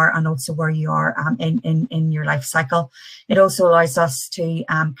business you are, and also where you are in your life cycle. It also allows us to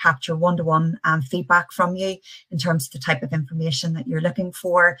capture one-to-one feedback from you in terms of the type of information that you're looking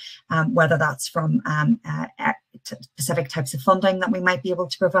for, whether that's from specific types of funding that we might be able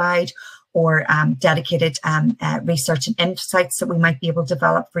to provide, or dedicated research and insights that we might be able to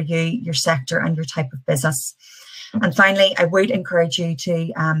develop for you, your sector and your type of business. And finally, I would encourage you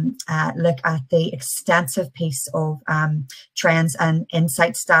to look at the extensive piece of trends and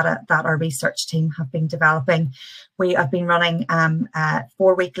insights data that our research team have been developing. We have been running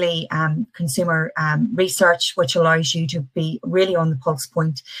 4 weekly consumer research, which allows you to be really on the pulse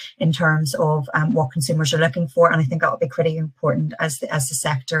point in terms of what consumers are looking for. And I think that will be pretty important as the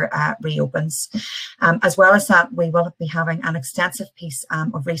sector reopens. As well as that, we will be having an extensive piece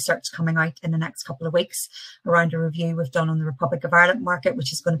of research coming out in the next couple of weeks around a review we've done on the Republic of Ireland market,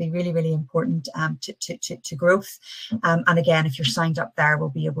 which is going to be really, really important to growth. And again, if you're signed up there, we'll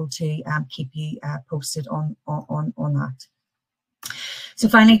be able to keep you posted on that. So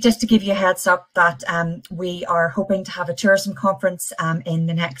finally, just to give you a heads up that we are hoping to have a tourism conference in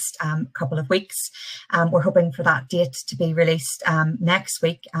the next couple of weeks. We're hoping for that date to be released next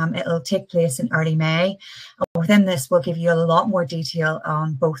week. It'll take place in early May. Within this, we'll give you a lot more detail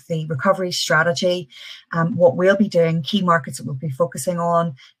on both the recovery strategy, what we'll be doing, key markets that we'll be focusing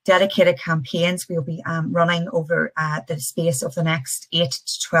on, dedicated campaigns we'll be running over the space of the next 8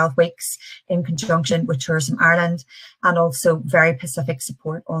 to 12 weeks in conjunction with Tourism Ireland, and also very specific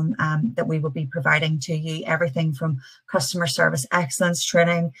support on that we will be providing to you, everything from customer service excellence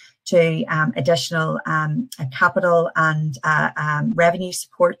training to additional capital and revenue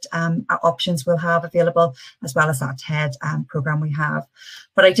support options we'll have available, as well as that TED programme we have.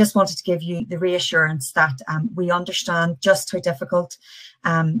 But I just wanted to give you the reassurance that we understand just how difficult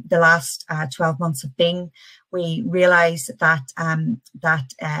the last 12 months have been. We realise that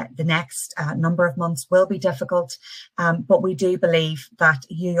the next number of months will be difficult, but we do believe that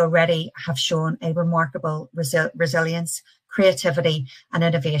you already have shown a remarkable resilience, creativity and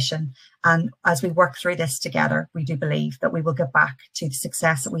innovation. And as we work through this together, we do believe that we will get back to the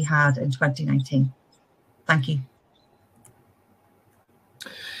success that we had in 2019. Thank you.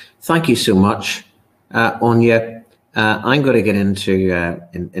 Thank you so much, Anya. I'm going to get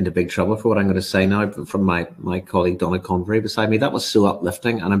into big trouble for what I'm going to say now from my colleague Donna Convery beside me. That was so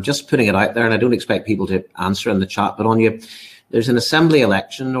uplifting, and I'm just putting it out there, and I don't expect people to answer in the chat, but Anya, there's an Assembly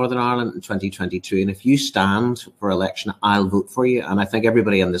election in Northern Ireland in 2022, and if you stand for election, I'll vote for you, and I think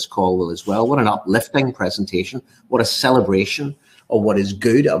everybody on this call will as well. What an uplifting presentation, what a celebration of what is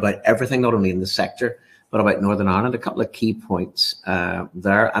good about everything, not only in the sector, but about Northern Ireland. A couple of key points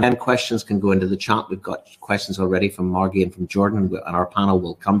there, and then questions can go into the chat. We've got questions already from Margie and from Jordan, and our panel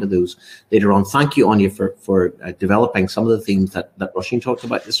will come to those later on. Thank you, Anya, for developing some of the themes that Roisin talked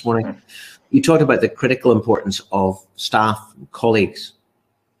about this morning. You talked about the critical importance of staff and colleagues,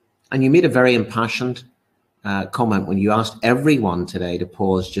 and you made a very impassioned comment when you asked everyone today to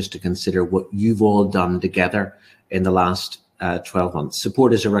pause just to consider what you've all done together in the last 12 months.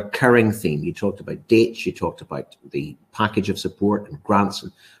 Support is a recurring theme. You talked about dates, you talked about the package of support and grants,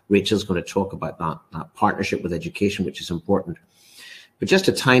 and Rachel's going to talk about that partnership with education, which is important. But just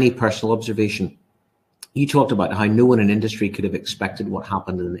a tiny personal observation. You talked about how no one in industry could have expected what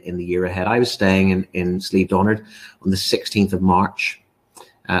happened in the year ahead. I was staying in Slieve Donard on the 16th of March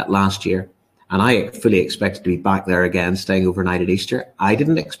last year, and I fully expected to be back there again, staying overnight at Easter. I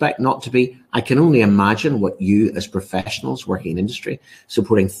didn't expect not to be. I can only imagine what you as professionals working in industry,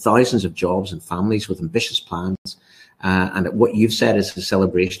 supporting thousands of jobs and families with ambitious plans, and what you've said is a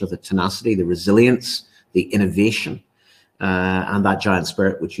celebration of the tenacity, the resilience, the innovation, and that giant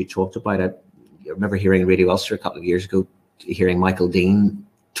spirit which you talked about. I remember hearing Radio Ulster a couple of years ago, hearing Michael Dean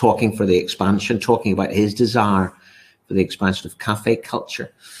talking for the expansion, talking about his desire for the expansion of cafe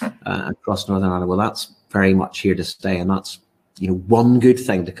culture across Northern Ireland. Well, that's very much here to stay, and that's one good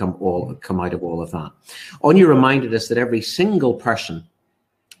thing to come out of all of that. Anya reminded us that every single person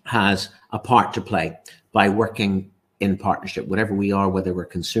has a part to play by working in partnership, whatever we are, whether we're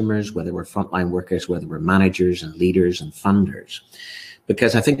consumers, whether we're frontline workers, whether we're managers and leaders and funders.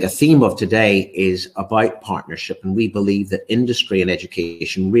 Because I think the theme of today is about partnership, and we believe that industry and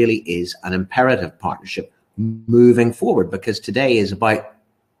education really is an imperative partnership moving forward, because today is about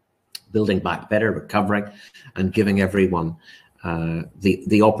building back better, recovering, and giving everyone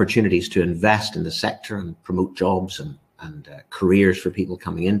the opportunities to invest in the sector and promote jobs and careers for people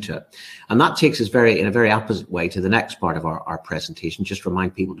coming into it. And that takes us in a very opposite way to the next part of our presentation. Just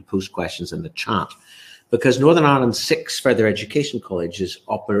remind people to post questions in the chat, because Northern Ireland's 6 further education colleges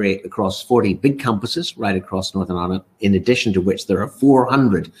operate across 40 big campuses right across Northern Ireland, in addition to which there are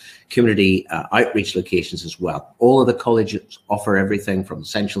 400 community outreach locations as well. All of the colleges offer everything from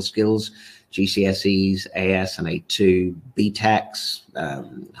essential skills, GCSEs, AS and A2,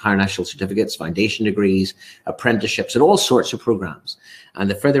 BTECs, higher national certificates, foundation degrees, apprenticeships, and all sorts of programs. And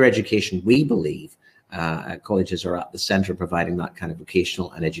the further education, we believe, colleges are at the centre of providing that kind of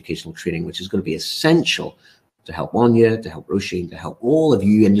vocational and educational training, which is going to be essential to help Anya, to help Roisin, to help all of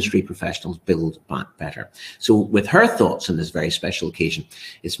you industry professionals build back better. So with her thoughts on this very special occasion,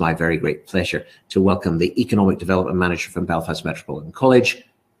 it's my very great pleasure to welcome the Economic Development Manager from Belfast Metropolitan College,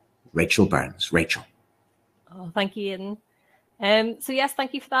 Rachel Burns. Rachel. Oh, thank you, Aidan. So yes,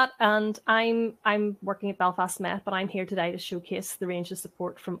 thank you for that. And I'm working at Belfast Met, but I'm here today to showcase the range of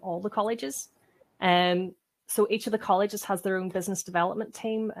support from all the colleges. So each of the colleges has their own business development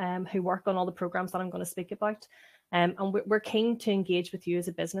team who work on all the programs that I'm going to speak about. And we're keen to engage with you as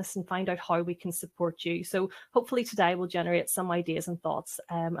a business and find out how we can support you. So hopefully today will generate some ideas and thoughts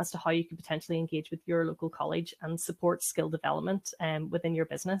as to how you can potentially engage with your local college and support skill development within your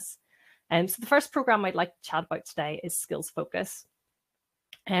business. So the first program I'd like to chat about today is Skills Focus.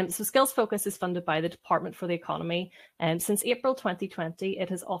 So Skills Focus is funded by the Department for the Economy. Since April 2020, it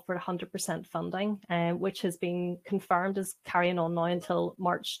has offered 100% funding, which has been confirmed as carrying on now until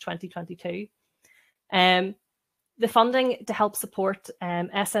March 2022. The funding to help support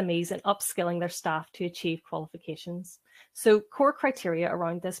SMEs in upskilling their staff to achieve qualifications. So core criteria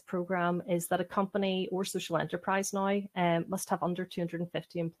around this programme is that a company or social enterprise now must have under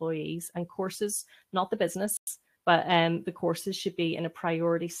 250 employees, and courses, not the business, but the courses should be in a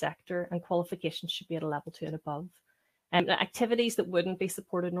priority sector and qualifications should be at a level 2 and above. Activities that wouldn't be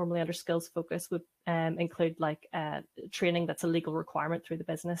supported normally under Skills Focus would include like training that's a legal requirement through the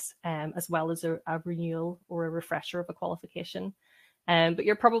business, as well as a renewal or a refresher of a qualification. But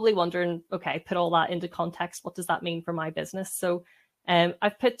you're probably wondering, okay, put all that into context, what does that mean for my business? So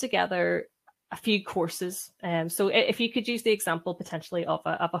I've put together a few courses. So if you could use the example potentially of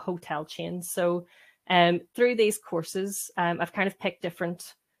a hotel chain. So through these courses, I've kind of picked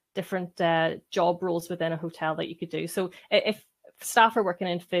different job roles within a hotel that you could do. So if staff are working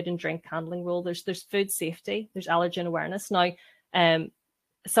in food and drink handling role, there's food safety, there's allergen awareness. Now,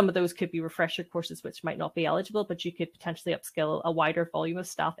 Some of those could be refresher courses, which might not be eligible, but you could potentially upskill a wider volume of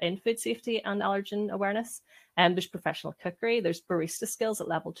staff in food safety and allergen awareness. There's professional cookery, there's barista skills at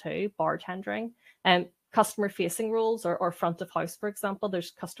level 2, bartending, customer facing roles or front of house, for example.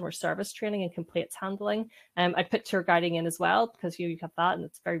 There's customer service training and complaints handling. I put tour guiding in as well because you have that and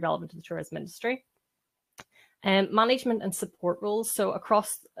it's very relevant to the tourism industry. Management and support roles. So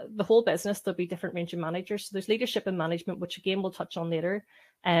across the whole business, there'll be different range of managers. So there's leadership and management, which again, we'll touch on later.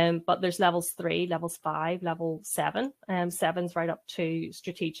 But there's levels 3, levels 5, level 7. 7's right up to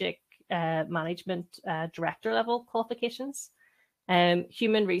strategic management director level qualifications.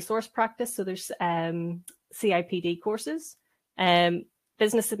 Human resource practice. So there's CIPD courses,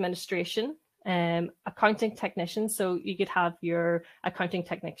 business administration, accounting technician. So you could have your accounting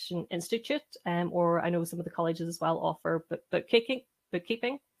technician institute, or I know some of the colleges as well offer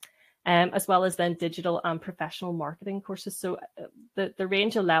bookkeeping, as well as then digital and professional marketing courses. So the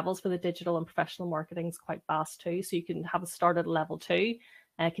range of levels for the digital and professional marketing is quite vast too. So you can have a start at level 2.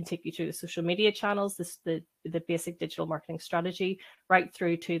 Can take you through the social media channels, the basic digital marketing strategy, right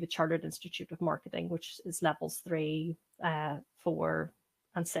through to the Chartered Institute of Marketing, which is levels 3, 4,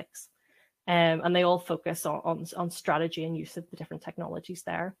 and 6. And they all focus on strategy and use of the different technologies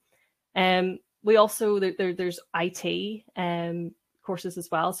there. We also, there's IT courses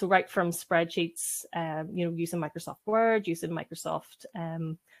as well. So right from spreadsheets, using Microsoft Word, using Microsoft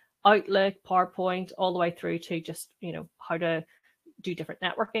Outlook, PowerPoint, all the way through to just, how to do different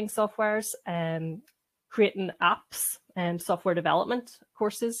networking softwares, creating apps and software development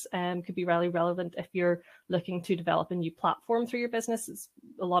courses could be really relevant if you're looking to develop a new platform through your business.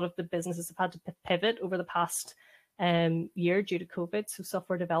 A lot of the businesses have had to pivot over the past year due to COVID, so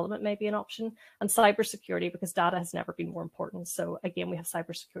software development may be an option. And cybersecurity, because data has never been more important. So again, we have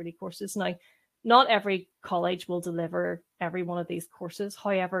cybersecurity courses. Now, not every college will deliver every one of these courses.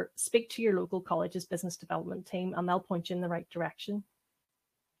 However, speak to your local college's business development team and they'll point you in the right direction.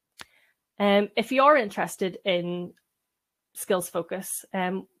 If you are interested in skills focus,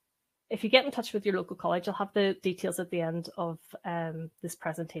 if you get in touch with your local college, I'll have the details at the end of this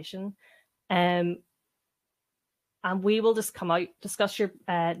presentation. And we will just come out, discuss your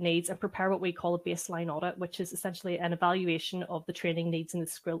needs and prepare what we call a baseline audit, which is essentially an evaluation of the training needs and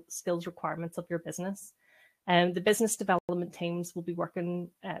the skills requirements of your business. The business development teams will be working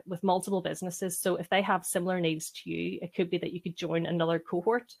with multiple businesses. So if they have similar needs to you, it could be that you could join another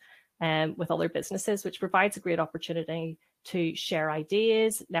cohort with other businesses, which provides a great opportunity to share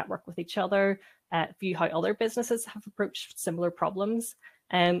ideas, network with each other, view how other businesses have approached similar problems,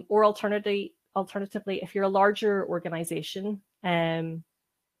 or alternatively, if you're a larger organization,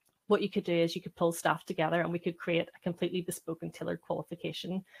 what you could do is you could pull staff together and we could create a completely bespoke and tailored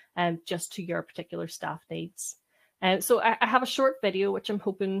qualification just to your particular staff needs. So I have a short video, which I'm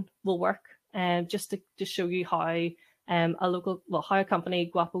hoping will work, just to show you how how a company,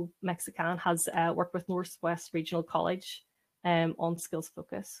 Guapo Mexican, has worked with Northwest Regional College on skills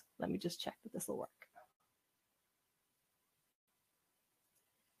focus. Let me just check that this will work.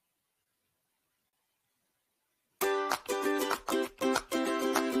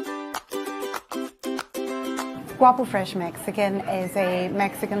 Guapo Fresh Mexican is a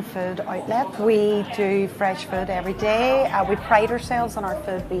Mexican food outlet. We do fresh food every day. We pride ourselves on our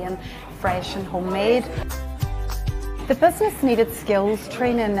food being fresh and homemade. The business needed skills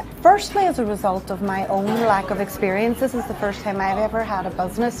training, firstly as a result of my own lack of experience. This is the first time I've ever had a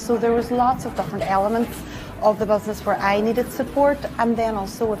business, so there was lots of different elements of the business where I needed support, and then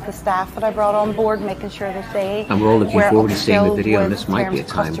also with the staff that I brought on board, making sure that they and we're all looking forward to seeing the video, and this might be a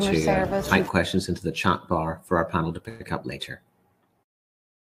time to service. Type questions into the chat bar for our panel to pick up later.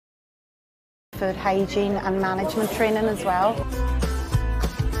 Food hygiene and management training as well.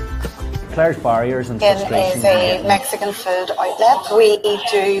 Claire's Barriers and Frustration is a Mexican food outlet. We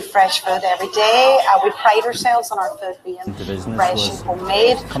do fresh food every day. We pride ourselves on our food being fresh and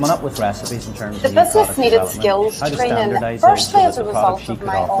homemade. Coming up with recipes in terms of the business needed skills training, firstly as a result of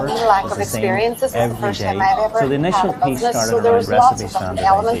my own lack of experience. This is the first time I've ever so the initial had a piece business, started so there was lots of recipe different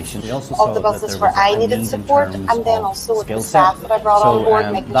elements of the business where I needed support, and then also with the staff that I brought on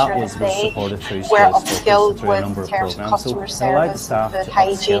board, making sure that they were upskilled with terms of customer service, food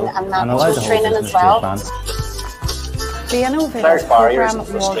hygiene and management training as well. The Innovators programme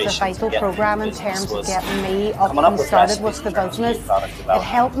was a vital programme in terms of getting me up and started with the business. It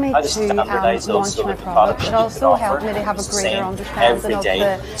helped me to launch my product. It also helped me to have a greater understanding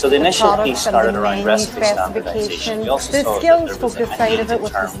of the products and the menu specification. The skills focus side of it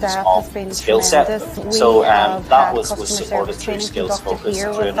with the staff has been tremendous. We have had customer service training conducted here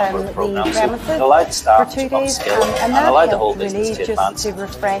within the premises for 2 days, and that helped really just to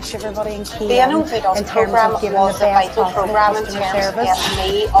refresh everybody and key in terms of giving the best possible customer service.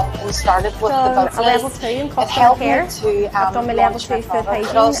 Me up and started with the business. A level 2 in It customer helped care. me to I've done my level 2 food hygiene,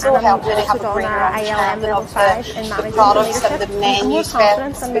 it also and helped I'm me to have also a done greater a ILM understanding level of 5 in the management products and leadership. the I'm menu more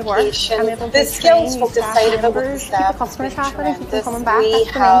confident in my work. I'm able the to skills train focus staff side of it with the members, keep staff the customers has happy been and keep them tremendous. coming back. We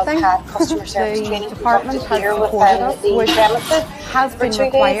That's the have main thing. had customer service The training department conducted has here supported us, within the which premises has been for 2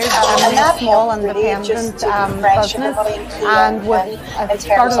 required. days, I'm and a that small helped really independent just to refresh business, everybody and key and in with I terms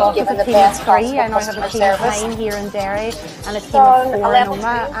started of off with giving a the team of best 3. I possible now have a customer team of service. 9 here in Derry and a team Done of 4 a in level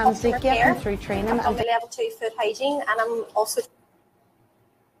Oma, 2 and to customer get care. them through training. I've done And my level 2 food hygiene, and I'm also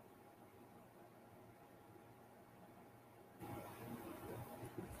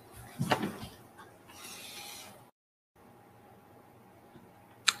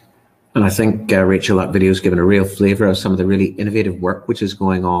And I think, Rachel, that video has given a real flavour of some of the really innovative work which is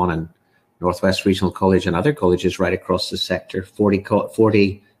going on in Northwest Regional College and other colleges right across the sector.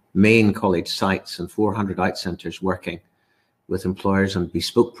 40 main college sites and 400 out centres working with employers on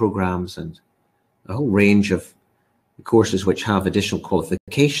bespoke programmes and a whole range of courses which have additional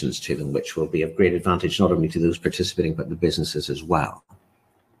qualifications to them, which will be of great advantage not only to those participating but the businesses as well.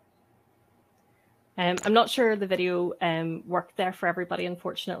 I'm not sure the video worked there for everybody,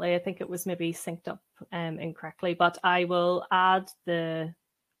 unfortunately. I think it was maybe synced up incorrectly, but I will add the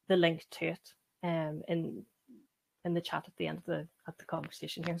link to it in the chat at the end of the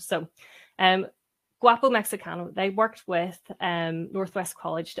conversation here. So Guapo Mexicano, they worked with Northwest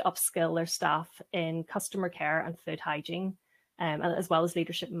College to upskill their staff in customer care and food hygiene, as well as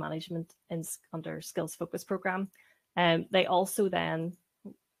leadership and management under Skills Focus Programme. They also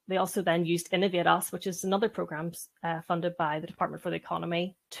then used Innovate Us, which is another program funded by the Department for the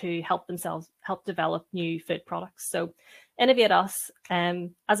Economy, to help develop new food products. So Innovate Us,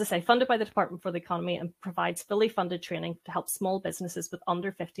 as I say, funded by the Department for the Economy, and provides fully funded training to help small businesses with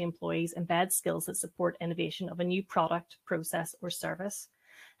under 50 employees embed skills that support innovation of a new product, process, or service.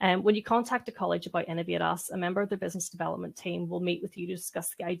 When you contact a college about Innovate Us, a member of their business development team will meet with you to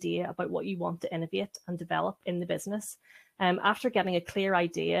discuss the idea about what you want to innovate and develop in the business. After getting a clear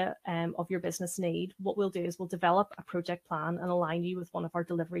idea of your business need, what we'll do is we'll develop a project plan and align you with one of our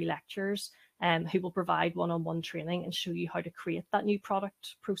delivery lecturers who will provide one-on-one training and show you how to create that new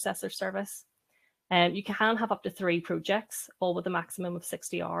product, process, or service. You can have up to 3 projects, all with a maximum of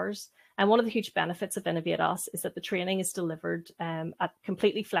 60 hours. And one of the huge benefits of Innovate Us is that the training is delivered at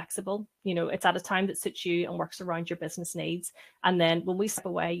completely flexible. You know, it's at a time that suits you and works around your business needs. And then when we step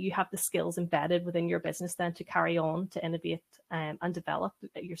away, you have the skills embedded within your business then to carry on to innovate and develop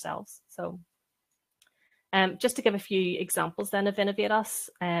yourselves. So just to give a few examples then of Innovate Us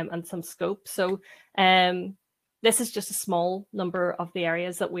and some scope. So this is just a small number of the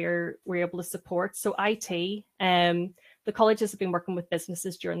areas that we're able to support. So IT, the colleges have been working with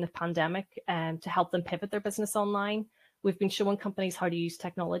businesses during the pandemic to help them pivot their business online. We've been showing companies how to use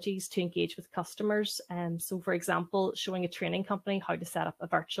technologies to engage with customers. So for example, showing a training company how to set up a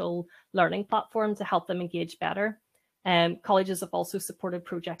virtual learning platform to help them engage better. Colleges have also supported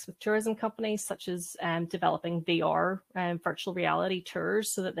projects with tourism companies, such as developing VR virtual reality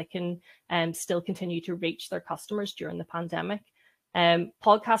tours so that they can still continue to reach their customers during the pandemic.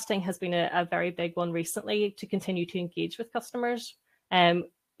 Podcasting has been a very big one recently to continue to engage with customers.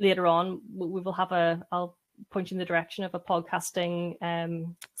 Later on, we will have I'll point you in the direction of a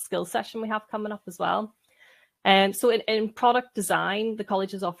podcasting skills session we have coming up as well. So in product design, the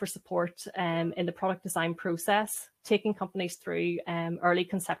colleges offer support in the product design process, taking companies through early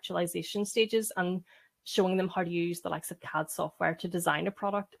conceptualization stages and showing them how to use the likes of CAD software to design a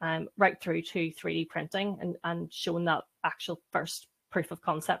product right through to 3D printing and showing that actual first proof of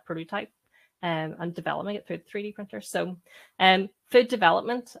concept prototype and developing it through the 3D printer. So food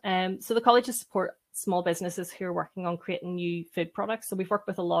development. So the colleges support small businesses who are working on creating new food products. So we've worked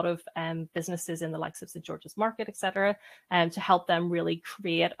with a lot of businesses in the likes of St. George's Market, etc., to help them really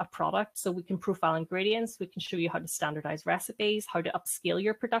create a product. So we can profile ingredients, we can show you how to standardize recipes, how to upscale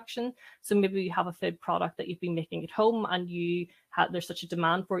your production. So maybe you have a food product that you've been making at home and there's such a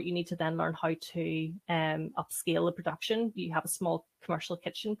demand for it, you need to then learn how to upscale the production. You have a small commercial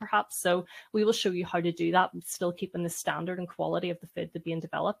kitchen perhaps. So we will show you how to do that, still keeping the standard and quality of the food that's being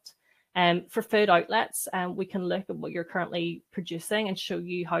developed. For food outlets, we can look at what you're currently producing and show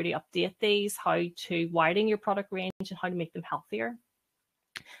you how to update these, how to widen your product range, and how to make them healthier.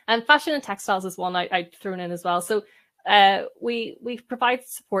 And fashion and textiles is one I'd thrown in as well. So we provide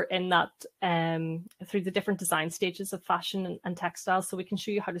support in that through the different design stages of fashion and textiles. So we can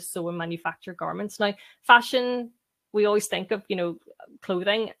show you how to sew and manufacture garments. Now, fashion, we always think of,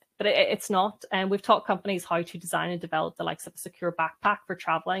 clothing, but it's not. And we've taught companies how to design and develop the likes of a secure backpack for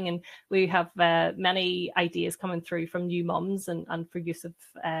traveling. And we have many ideas coming through from new mums and for use of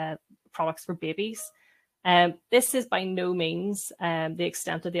products for babies. This is by no means the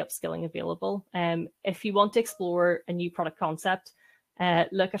extent of the upskilling available. If you want to explore a new product concept,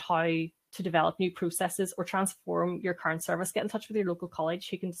 look at how to develop new processes or transform your current service, get in touch with your local college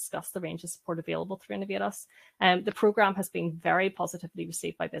who can discuss the range of support available through Innovate Us. The programme has been very positively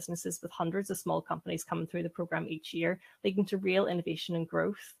received by businesses, with hundreds of small companies coming through the programme each year, leading to real innovation and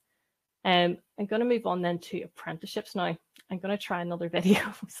growth. I'm going to move on then to apprenticeships now. I'm going to try another video,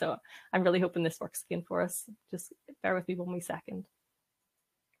 so I'm really hoping this works again for us. Just bear with me 1 wee second.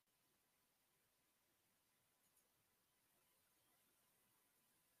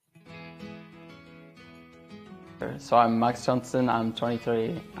 So I'm Max Johnson, I'm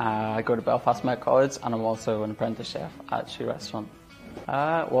 23. I go to Belfast Met College and I'm also an apprentice chef at Shoe Restaurant.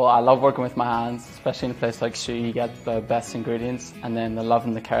 Well, I love working with my hands, especially in a place like Shoe. You get the best ingredients, and then the love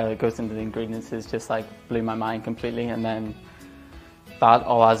and the care that goes into the ingredients is just like blew my mind completely. And then that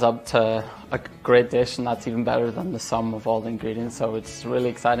all adds up to a great dish, and that's even better than the sum of all the ingredients. So it's really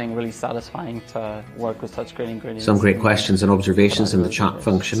exciting, really satisfying to work with such great ingredients. Some great questions and observations in the chat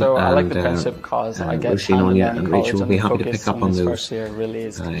function. So I like the apprenticeship because I get Roisin, Anya and Rachel will be happy to pick up on those really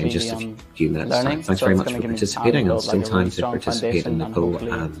in just a few minutes. Thanks very much for participating, and still time to participate in the poll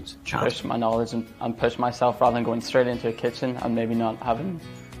and chat. Push my knowledge and push myself rather than going straight into a kitchen and maybe not having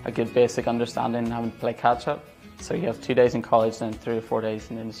a good basic understanding and having to play catch up. So you have 2 days in college and 3 or 4 days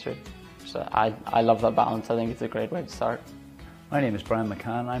in the industry. So I love that balance. I think it's a great way to start. My name is Brian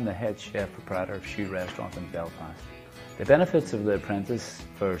McCann. I'm the head chef proprietor of Shoe Restaurant in Belfast. The benefits of the apprentice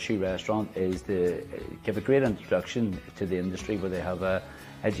for Shoe Restaurant is to give a great introduction to the industry, where they have a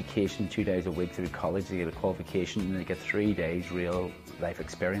education 2 days a week through college. They get a qualification and they get 3 days real life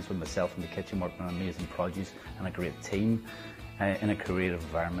experience with myself in the kitchen, working on amazing produce and a great team in a creative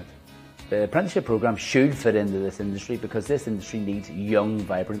environment. The apprenticeship programme should fit into this industry because this industry needs young,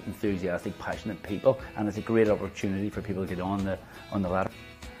 vibrant, enthusiastic, passionate people, and it's a great opportunity for people to get on the ladder.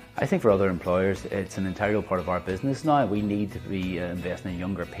 I think for other employers it's an integral part of our business now. We need to be investing in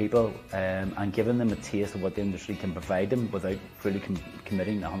younger people and giving them a taste of what the industry can provide them without really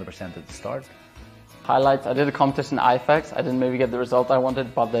committing 100% at the start. Highlights, I did a competition in IFEX. I didn't maybe get the result I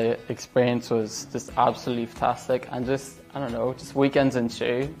wanted, but the experience was just absolutely fantastic. And just, I don't know, just weekends in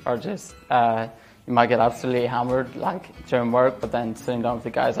Shoe are just, you might get absolutely hammered like during work, but then sitting down with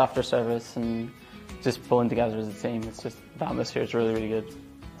the guys after service and just pulling together as a team, it's just, the atmosphere is really, really good.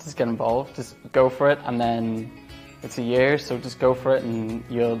 Just get involved, just go for it, and then it's a year, so just go for it, and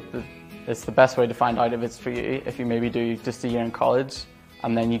it's the best way to find out if it's for you. If you maybe do just a year in college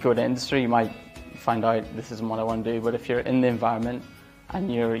and then you go to industry, you might find out this isn't what I want to do. But if you're in the environment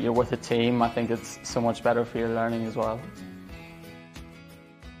and you're with a team, I think it's so much better for your learning as well.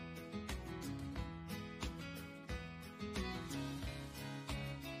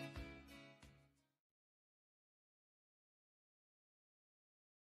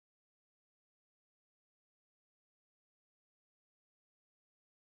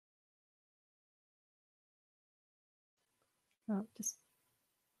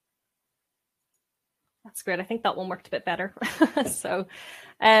 That's great. I think that one worked a bit better. So,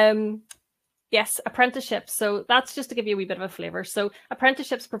 yes, apprenticeships. So that's just to give you a wee bit of a flavour. So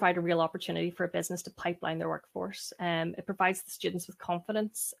apprenticeships provide a real opportunity for a business to pipeline their workforce. It provides the students with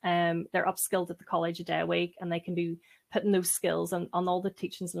confidence. They're upskilled at the college a day a week, and they can be putting those skills and on all the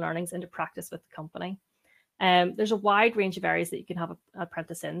teachings and learnings into practice with the company. There's a wide range of areas that you can have an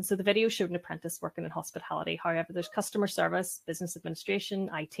apprentice in. So the video showed an apprentice working in hospitality. However, there's customer service, business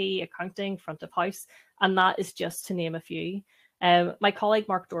administration, IT, accounting, front of house, and that is just to name a few. My colleague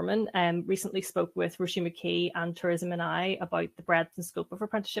Mark Dorman recently spoke with Roisin McKee and Tourism and I about the breadth and scope of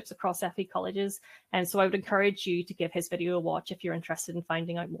apprenticeships across FE colleges. And so I would encourage you to give his video a watch if you're interested in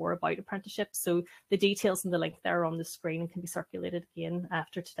finding out more about apprenticeships. So the details and the link there are on the screen and can be circulated again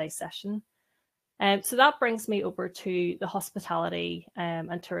after today's session. So that brings me over to the hospitality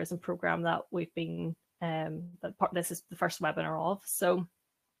and tourism program that we've been, this is the first webinar of. So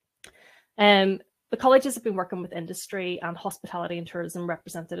the colleges have been working with industry and hospitality and tourism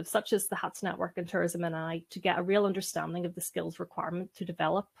representatives such as the HATS Network and Tourism and I to get a real understanding of the skills requirement to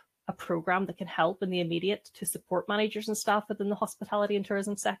develop a program that can help in the immediate to support managers and staff within the hospitality and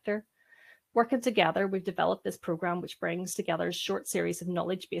tourism sector. Working together, we've developed this program which brings together a short series of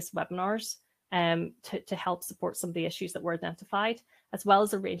knowledge-based webinars to help support some of the issues that were identified, as well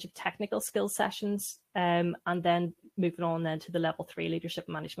as a range of technical skills sessions, and then moving on then to the level 3 leadership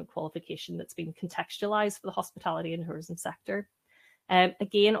management qualification that's been contextualized for the hospitality and tourism sector.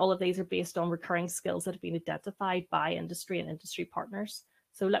 Again, all of these are based on recurring skills that have been identified by industry and industry partners.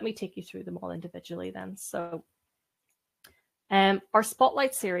 So let me take you through them all individually then. So our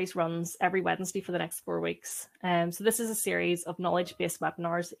Spotlight series runs every Wednesday for the next 4 weeks. So this is a series of knowledge-based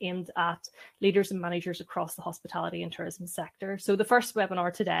webinars aimed at leaders and managers across the hospitality and tourism sector. So the first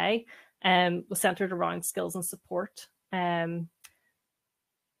webinar today was centered around skills and support.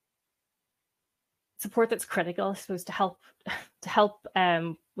 Support that's critical, I suppose, to help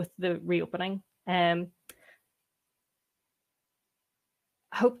with the reopening.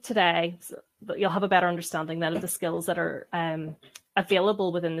 Hope today that you'll have a better understanding then of the skills that are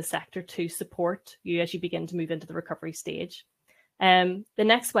available within the sector to support you as you begin to move into the recovery stage. The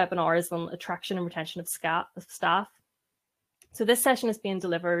next webinar is on attraction and retention of staff. So this session is being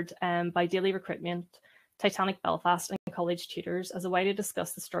delivered by Daily Recruitment, Titanic Belfast and College Tutors as a way to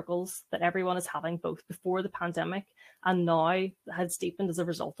discuss the struggles that everyone is having both before the pandemic and now has deepened as a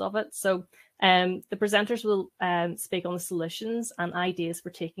result of it. So the presenters will speak on the solutions and ideas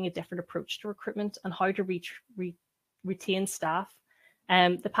for taking a different approach to recruitment and how to retain staff.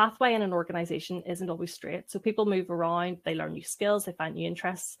 The pathway in an organisation isn't always straight. So people move around, they learn new skills, they find new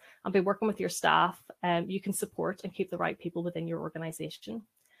interests, and by working with your staff, you can support and keep the right people within your organisation.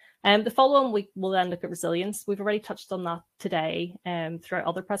 The following week, we'll then look at resilience. We've already touched on that today throughout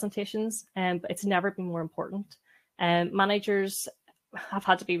other presentations, but it's never been more important. Managers have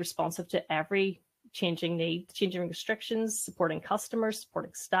had to be responsive to every changing need, changing restrictions, supporting customers,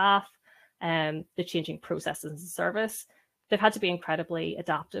 supporting staff, the changing processes and service. They've had to be incredibly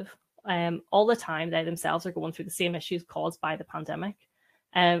adaptive. All the time, they themselves are going through the same issues caused by the pandemic.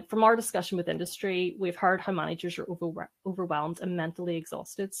 From our discussion with industry, we've heard how managers are overwhelmed and mentally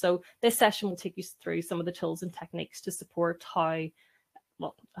exhausted. So this session will take you through some of the tools and techniques to support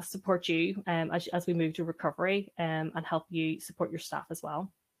support you as we move to recovery and help you support your staff as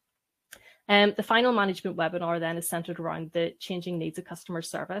well. The final management webinar then is centered around the changing needs of customer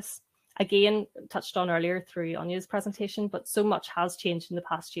service. Again, touched on earlier through Anya's presentation, but so much has changed in the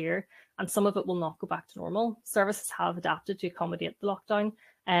past year and some of it will not go back to normal. Services have adapted to accommodate the lockdown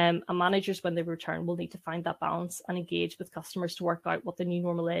and managers, when they return, will need to find that balance and engage with customers to work out what the new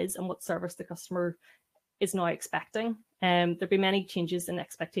normal is and what service the customer is now expecting. There'll be many changes and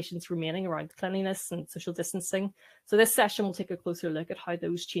expectations remaining around cleanliness and social distancing. So this session will take a closer look at how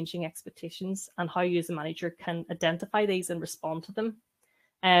those changing expectations and how you as a manager can identify these and respond to them.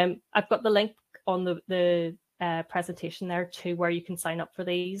 I've got the link on the presentation there to where you can sign up for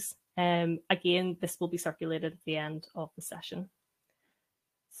these. Again, this will be circulated at the end of the session.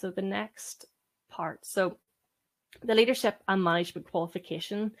 So the next part. So the leadership and management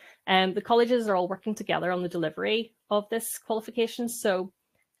qualification. The colleges are all working together on the delivery of this qualification. So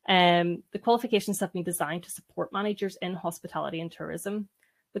the qualifications have been designed to support managers in hospitality and tourism.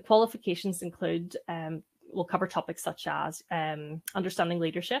 The qualifications include we'll cover topics such as understanding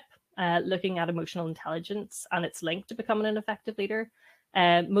leadership, looking at emotional intelligence and its link to becoming an effective leader,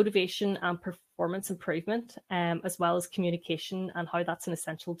 motivation and performance improvement, as well as communication and how that's an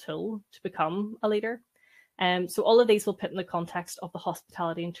essential tool to become a leader. So all of these will put in the context of the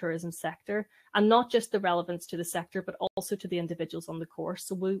hospitality and tourism sector, and not just the relevance to the sector, but also to the individuals on the course.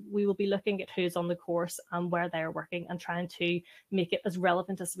 So we will be looking at who's on the course and where they're working and trying to make it as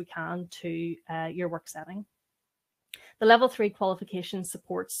relevant as we can to your work setting. The level 3 qualification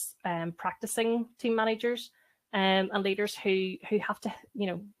supports practicing team managers and leaders who have to,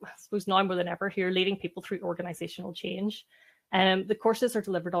 I suppose now more than ever, who are leading people through organizational change. The courses are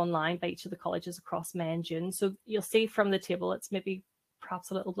delivered online by each of the colleges across May and June. So you'll see from the table, it's maybe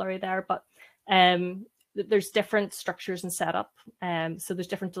perhaps a little blurry there, but there's different structures and setup. So there's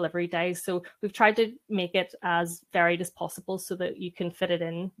different delivery days. So we've tried to make it as varied as possible so that you can fit it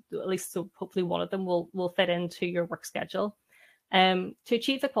in, at least so hopefully one of them will fit into your work schedule. To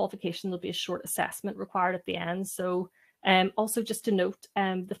achieve the qualification, there'll be a short assessment required at the end. So also just to note,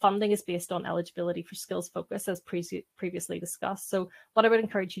 the funding is based on eligibility for skills focus as previously discussed. So what I would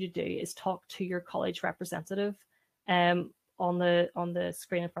encourage you to do is talk to your college representative on the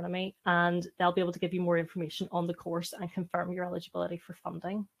screen in front of me, and they'll be able to give you more information on the course and confirm your eligibility for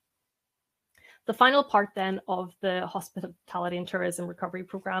funding. The final part then of the Hospitality and Tourism Recovery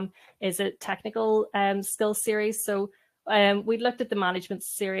Programme is a technical skills series. So we looked at the management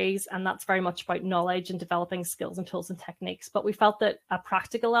series, and that's very much about knowledge and developing skills and tools and techniques. But we felt that a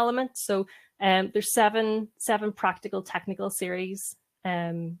practical element. So there's seven practical technical series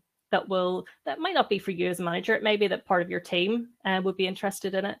that might not be for you as a manager. It may be that part of your team would be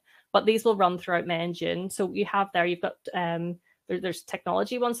interested in it. But these will run throughout May and June. So you've got there's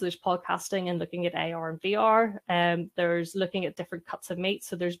technology ones. So there's podcasting and looking at AR and VR. There's looking at different cuts of meat.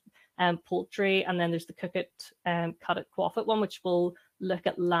 So there's poultry, and then there's the cut it, quaff it one, which will look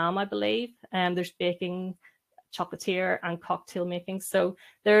at lamb, I believe. There's baking, chocolatier, and cocktail making. So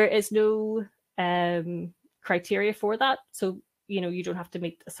there is no criteria for that. So you don't have to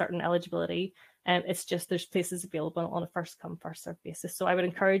meet a certain eligibility. It's just there's places available on a first come first served basis. So I would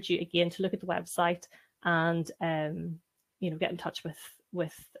encourage you again to look at the website and get in touch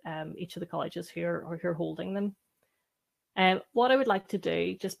with each of the colleges who are holding them. What I would like to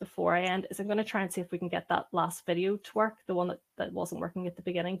do just before I end is I'm going to try and see if we can get that last video to work, the one that wasn't working at the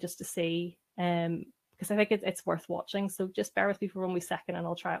beginning, just to see, because I think it's worth watching. So just bear with me for 1 wee second and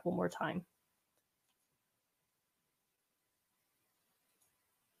I'll try it one more time.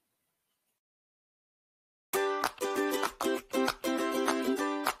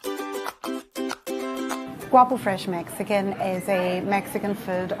 Guapo Fresh Mexican is a Mexican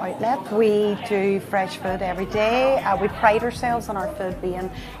food outlet. We do fresh food every day. We pride ourselves on our food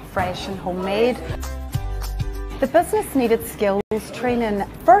being fresh and homemade. The business needed skills training,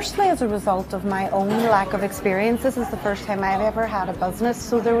 firstly as a result of my own lack of experience. This is the first time I've ever had a business,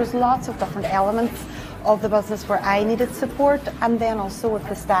 so there was lots of different elements of the business where I needed support, and then also with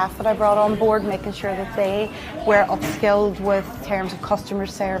the staff that I brought on board, making sure that they were upskilled with terms of customer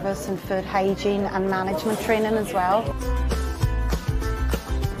service and food hygiene and management training as well.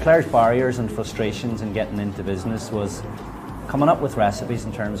 Claire's barriers and frustrations in getting into business was coming up with recipes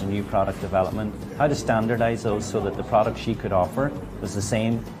in terms of new product development, how to standardise those so that the product she could offer was the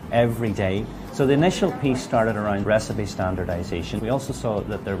same every day. So the initial piece started around recipe standardisation. We also saw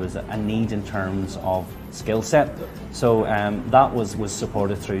that there was a need in terms of skill set. So that was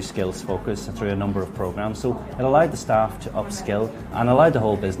supported through Skills Focus and through a number of programmes. So it allowed the staff to upskill and allowed the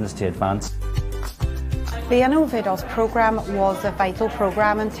whole business to advance. The Innovate Us programme was a vital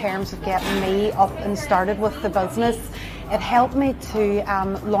programme in terms of getting me up and started with the business. It helped me to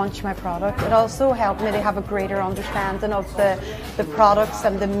launch my product. It also helped me to have a greater understanding of the products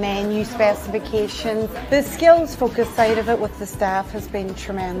and the menu specifications. The skills focus side of it with the staff has been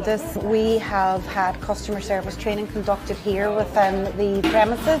tremendous. We have had customer service training conducted here within the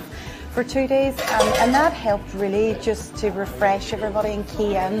premises for 2 days, and that helped really just to refresh everybody and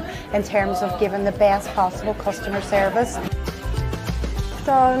key in terms of giving the best possible customer service. I've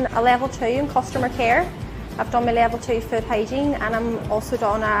done a level 2 in customer care. I've done my level 2 food hygiene, and I'm also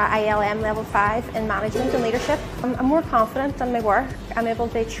done a ILM level 5 in management and leadership. I'm more confident in my work. I'm able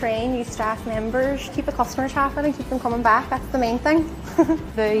to train new staff members, keep the customers happy and keep them coming back. That's the main thing.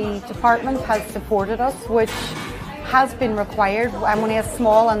 The department has supported us, which has been required. I'm only a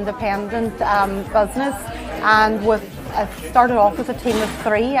small independent business, and I started off with a team of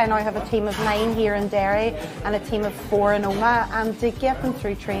 3. I now have a team of 9 here in Derry and a team of 4 in Oma, and to get them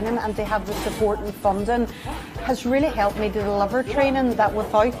through training and to have the support and funding has really helped me to deliver training that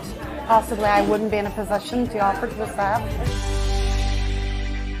without possibly I wouldn't be in a position to offer to the staff.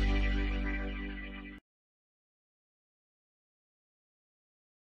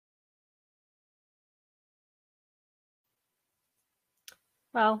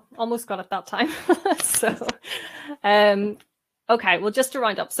 Well, almost got it that time. So, okay, well, just to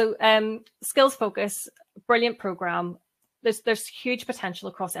round up. So, Skills Focus, brilliant program. There's huge potential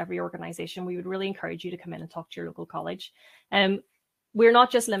across every organisation. We would really encourage you to come in and talk to your local college. We're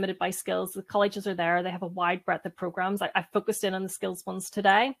not just limited by skills. The colleges are there. They have a wide breadth of programs. I focused in on the skills ones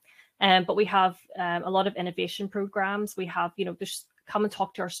today, but we have a lot of innovation programs. We have, there's come and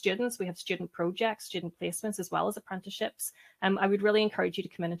talk to our students. We have student projects, student placements, as well as apprenticeships. I would really encourage you to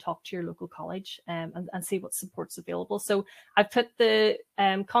come in and talk to your local college and see what support's available. So I've put the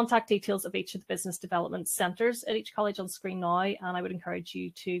contact details of each of the business development centres at each college on screen now, and I would encourage you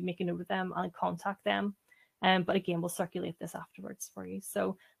to make a note of them and contact them. But again, we'll circulate this afterwards for you.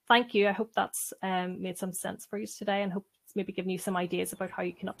 So thank you. I hope that's made some sense for you today, and hope it's maybe given you some ideas about how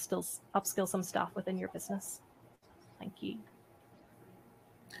you can upskill some staff within your business. Thank you.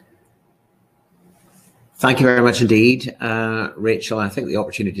 Thank you very much indeed, Rachel. I think the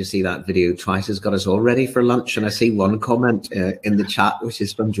opportunity to see that video twice has got us all ready for lunch. And I see one comment in the chat, which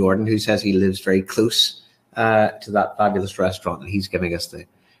is from Jordan, who says he lives very close to that fabulous restaurant, and he's giving us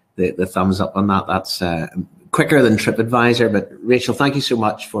the thumbs up on that. That's quicker than TripAdvisor. But Rachel, thank you so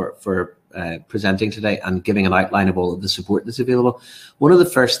much for presenting today and giving an outline of all of the support that's available, one of the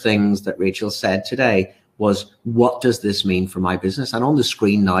first things that Rachel said today was, what does this mean for my business? And on the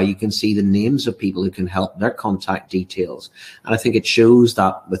screen now, you can see the names of people who can help, their contact details. And I think it shows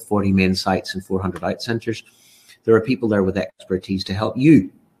that with 40 main sites and 400 out centres, there are people there with expertise to help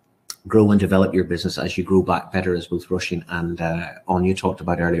you grow and develop your business as you grow back better, as both Roisin and Anya talked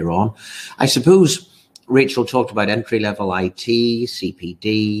about earlier on. I suppose Rachel talked about entry-level IT,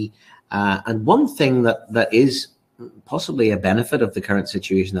 CPD, and one thing that is possibly a benefit of the current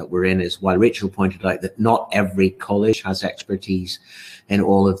situation that we're in is, while Rachel pointed out that not every college has expertise in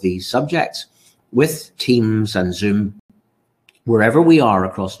all of these subjects, with Teams and Zoom, wherever we are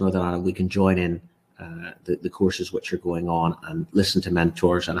across Northern Ireland, we can join in the courses which are going on and listen to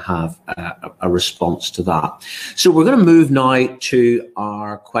mentors and have a response to that. So we're going to move now to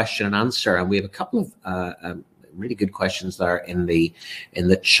our question and answer, and we have a couple of really good questions there in the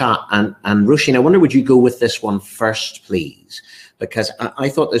chat. And Roisin, I wonder, would you go with this one first, please? Because I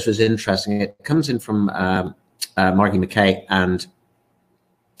thought this was interesting. It comes in from Margie McKay, and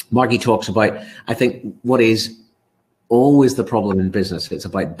Margie talks about, I think, what is always the problem in business. It's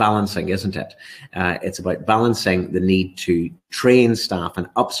about balancing, isn't it? It's about balancing the need to train staff and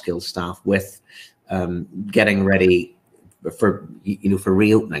upskill staff with getting ready for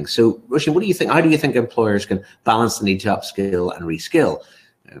reopening. So, Roisin, what do you think? How do you think employers can balance the need to upskill and reskill,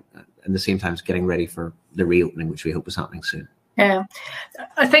 at the same time as getting ready for the reopening, which we hope is happening soon? Yeah,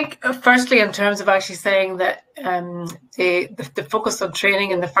 I think firstly, in terms of actually saying that the focus on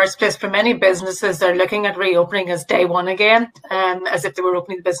training in the first place, for many businesses, they're looking at reopening as day one again, as if they were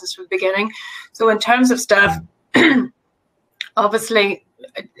opening the business from the beginning. So in terms of staff, obviously,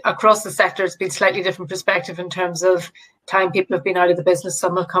 across the sector, it's been slightly different perspective in terms of time people have been out of the business.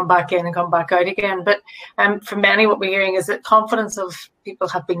 Some have come back in and come back out again. But for many, what we're hearing is that confidence of people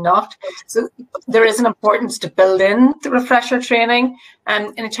have been knocked. So there is an importance to build in the refresher training.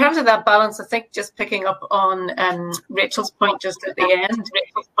 And in terms of that balance, I think just picking up on Rachel's point just at the end,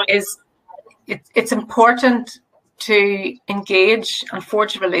 is it's important to engage and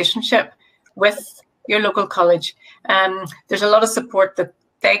forge a relationship with your local college. There's a lot of support that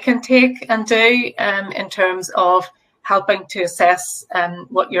they can take and do in terms of helping to assess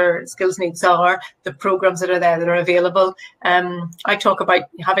what your skills needs are, the programs that are there that are available. I talk about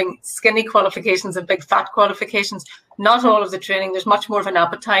having skinny qualifications and big fat qualifications. Not all of the training, there's much more of an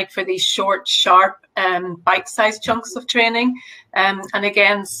appetite for these short, sharp, bite-sized chunks of training. And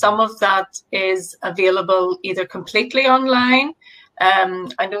again, some of that is available either completely online.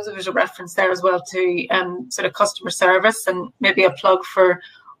 I know there was a reference there as well to sort of customer service, and maybe a plug for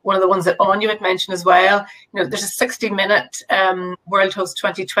one of the ones that Anya had mentioned as well. You know, there's a 60-minute World Host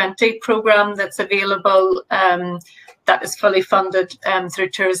 2020 program that's available that is fully funded through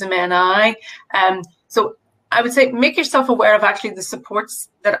Tourism NI. So I would say make yourself aware of actually the supports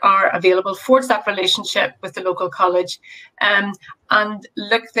that are available, forge that relationship with the local college, and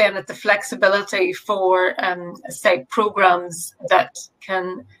look then at the flexibility for say programs that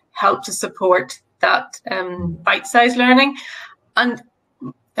can help to support that bite-sized learning. And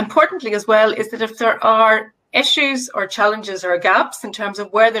importantly as well is that if there are issues or challenges or gaps in terms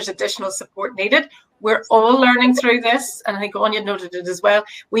of where there's additional support needed, we're all learning through this, and I think Anya noted it as well.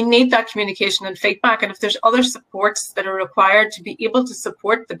 We need that communication and feedback, and if there's other supports that are required to be able to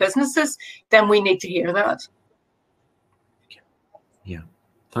support the businesses, then we need to hear that. Yeah,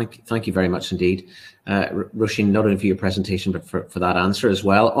 thank you very much indeed, Roisin, not only for your presentation but for that answer as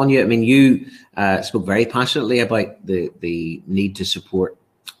well. Anya, I mean, you spoke very passionately about the need to support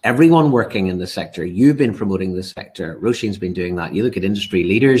everyone working in the sector. You've been promoting the sector. Roisin's been doing that. You look at industry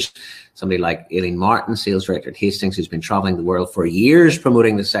leaders, somebody like Aileen Martin, sales director at Hastings, who's been traveling the world for years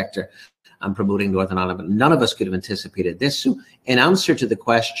promoting the sector and promoting Northern Ireland, but none of us could have anticipated this. So in answer to the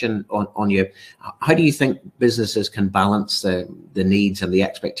question on you, how do you think businesses can balance the needs and the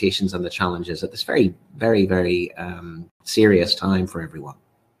expectations and the challenges at this very, very, very serious time for everyone?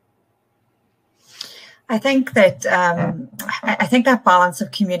 I think that that balance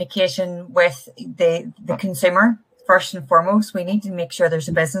of communication with the consumer, first and foremost, we need to make sure there's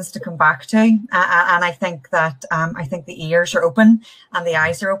a business to come back to, and I think that the ears are open and the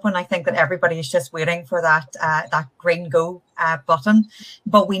eyes are open. I think that everybody is just waiting for that green go button,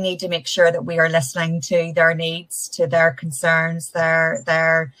 but we need to make sure that we are listening to their needs, to their concerns,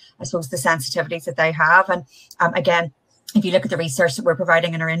 their I suppose the sensitivities that they have, and again, if you look at the research that we're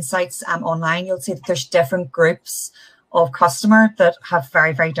providing in our insights online, you'll see that there's different groups of customer that have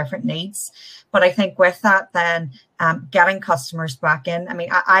very, very different needs. But I think with that, then getting customers back in. I mean,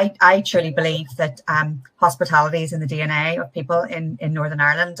 I truly believe that hospitality is in the DNA of people in Northern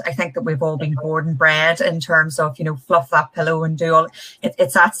Ireland. I think that we've all been born and bred in terms of, you know, fluff that pillow and do all.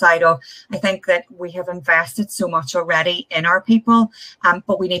 It's that side of, I think that we have invested so much already in our people,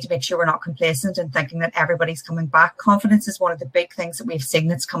 but we need to make sure we're not complacent in thinking that everybody's coming back. Confidence is one of the big things that we've seen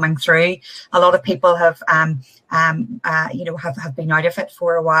that's coming through. A lot of people have, you know, have been out of it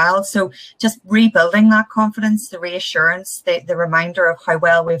for a while. So just rebuilding that confidence, the reassurance, the reminder of how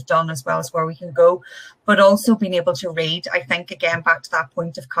well we've done as well as where we can go, but also being able to read. I think, again, back to that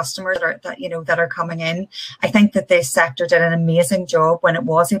point of customers that are coming in. I think that this sector did an amazing job when it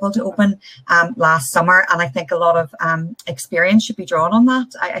was able to open last summer, and I think a lot of experience should be drawn on that.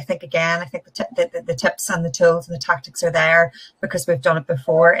 I think, again, I think the tips and the tools and the tactics are there because we've done it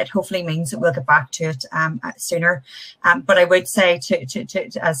before. It hopefully means that we'll get back to it sooner. But I would say,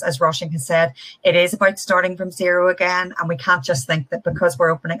 as Roisin has said, it is about starting from zero again, and we can't just think that because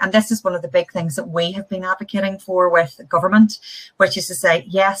we're opening. And this is one of the big things that we have been advocating for with government, which is to say,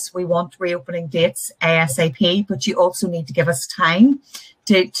 yes, we want reopening dates ASAP, but you also need to give us time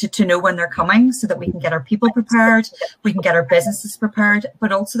to know when they're coming so that we can get our people prepared, we can get our businesses prepared,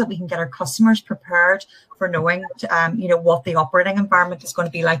 but also that we can get our customers prepared for knowing, you know, what the operating environment is going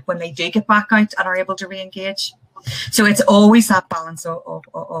to be like when they do get back out and are able to re-engage. So it's always that balance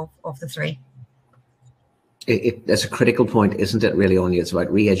of the three. It's a critical point, isn't it, really, Anya? It's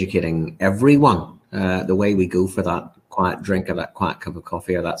about re-educating everyone. The way we go for that quiet drink or that quiet cup of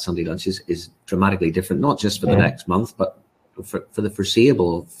coffee or that Sunday lunch is dramatically different, not just for the next month, but for the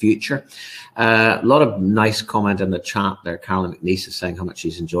foreseeable future. A lot of nice comment in the chat there. Carolyn McNeese is saying how much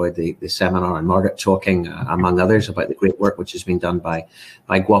she's enjoyed the seminar, and Margaret talking, among others, about the great work which has been done by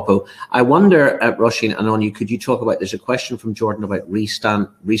Guapo. I wonder, Roisin and Anya, could you talk about, there's a question from Jordan about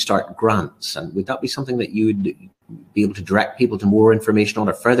restart grants, and would that be something that you would be able to direct people to more information on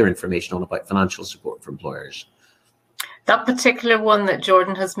or further information on about financial support for employers? That particular one that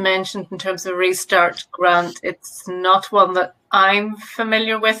Jordan has mentioned in terms of restart grant, it's not one that I'm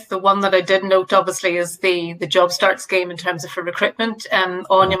familiar with. The one that I did note, obviously, is the Job Start scheme in terms of for recruitment.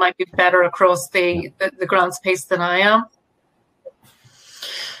 Anya might be better across the grants piece than I am.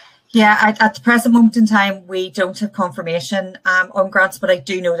 Yeah, at the present moment in time, we don't have confirmation on grants, but I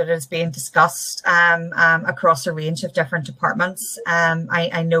do know that it is being discussed across a range of different departments.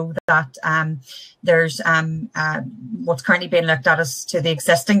 I know that there's what's currently being looked at as to the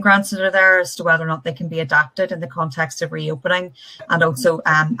existing grants that are there as to whether or not they can be adapted in the context of reopening, and also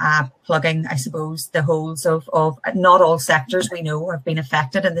plugging, I suppose, the holes of not all sectors we know have been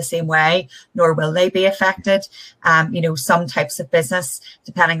affected in the same way, nor will they be affected. You know, some types of business,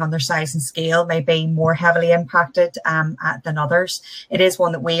 depending on their size and scale, may be more heavily impacted than others. It is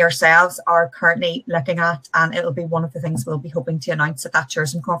one that we ourselves are currently looking at, and it'll be one of the things we'll be hoping to announce at that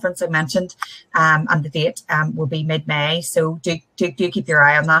tourism conference I mentioned, and the date will be mid-May. So do keep your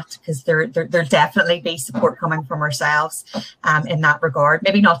eye on that, because there'll definitely be support coming from ourselves in that regard.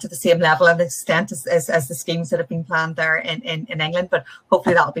 Maybe not to the same level and extent as the schemes that have been planned there in England, but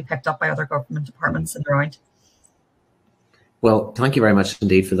hopefully that'll be picked up by other government departments in the round. Well, thank you very much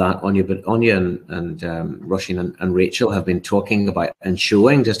indeed for that, Anya. But Anya and Roisin and Rachel have been talking about and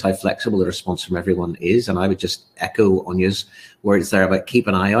showing just how flexible the response from everyone is. And I would just echo Anya's words there about keep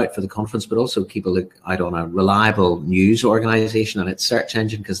an eye out for the conference, but also keep a look out on a reliable news organisation and its search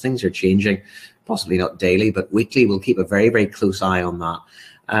engine, because things are changing, possibly not daily, but weekly. We'll keep a very, very close eye on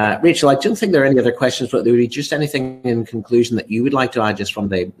that. Rachel, I don't think there are any other questions, but there would be just anything in conclusion that you would like to add just from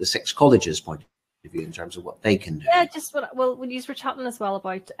the 6 colleges' point of view in terms of what they can do. Yeah, just when you were chatting as well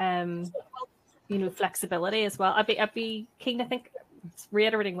about you know, flexibility as well, I'd be keen, I think,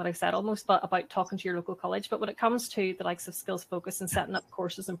 reiterating what I said almost, but about talking to your local college. But when it comes to the likes of skills focus and setting up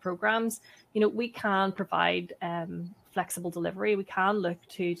courses and programs, you know, we can provide flexible delivery. We can look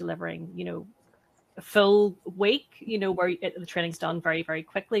to delivering, you know, a full week, you know, where the training's done very, very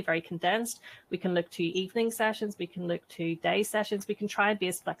quickly, very condensed. We can look to evening sessions, we can look to day sessions, we can try and be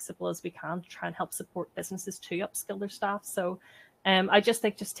as flexible as we can to try and help support businesses to upskill their staff. So I just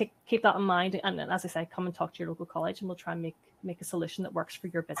think keep that in mind, and as I say, come and talk to your local college and we'll try and make a solution that works for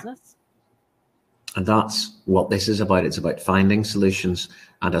your business. And that's what this is about. It's about finding solutions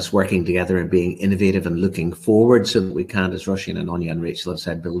and us working together and being innovative and looking forward so that we can, as Roisin and Anya and Rachel have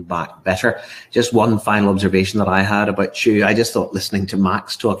said, build back better. Just one final observation that I had about you. I just thought listening to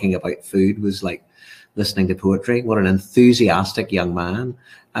Max talking about food was like listening to poetry. What an enthusiastic young man.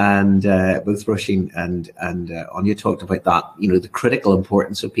 And both Roisin and Anya talked about that, you know, the critical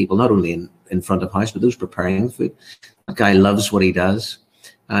importance of people, not only in front of house, but those preparing food. That guy loves what he does.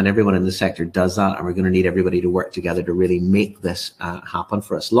 and everyone in the sector does that, and we're going to need everybody to work together to really make this happen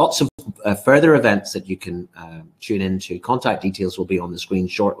for us. Lots of further events that you can tune into. Contact details will be on the screen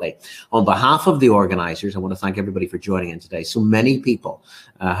shortly. On behalf of the organisers, I want to thank everybody for joining in today. So many people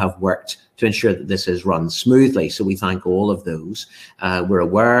have worked to ensure that this is run smoothly, so we thank all of those. We're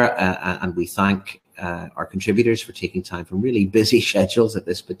aware and we thank our contributors for taking time from really busy schedules at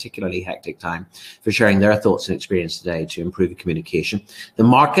this particularly hectic time, for sharing their thoughts and experience today to improve communication. The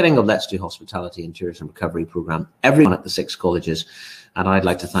marketing of Let's Do Hospitality and Tourism Recovery Programme, everyone at the 6 colleges, and I'd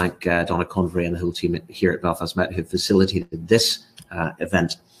like to thank Donna Convery and the whole team here at Belfast Met who facilitated this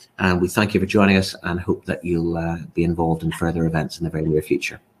event. And we thank you for joining us and hope that you'll be involved in further events in the very near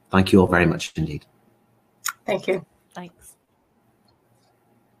future. Thank you all very much indeed. Thank you. Thanks.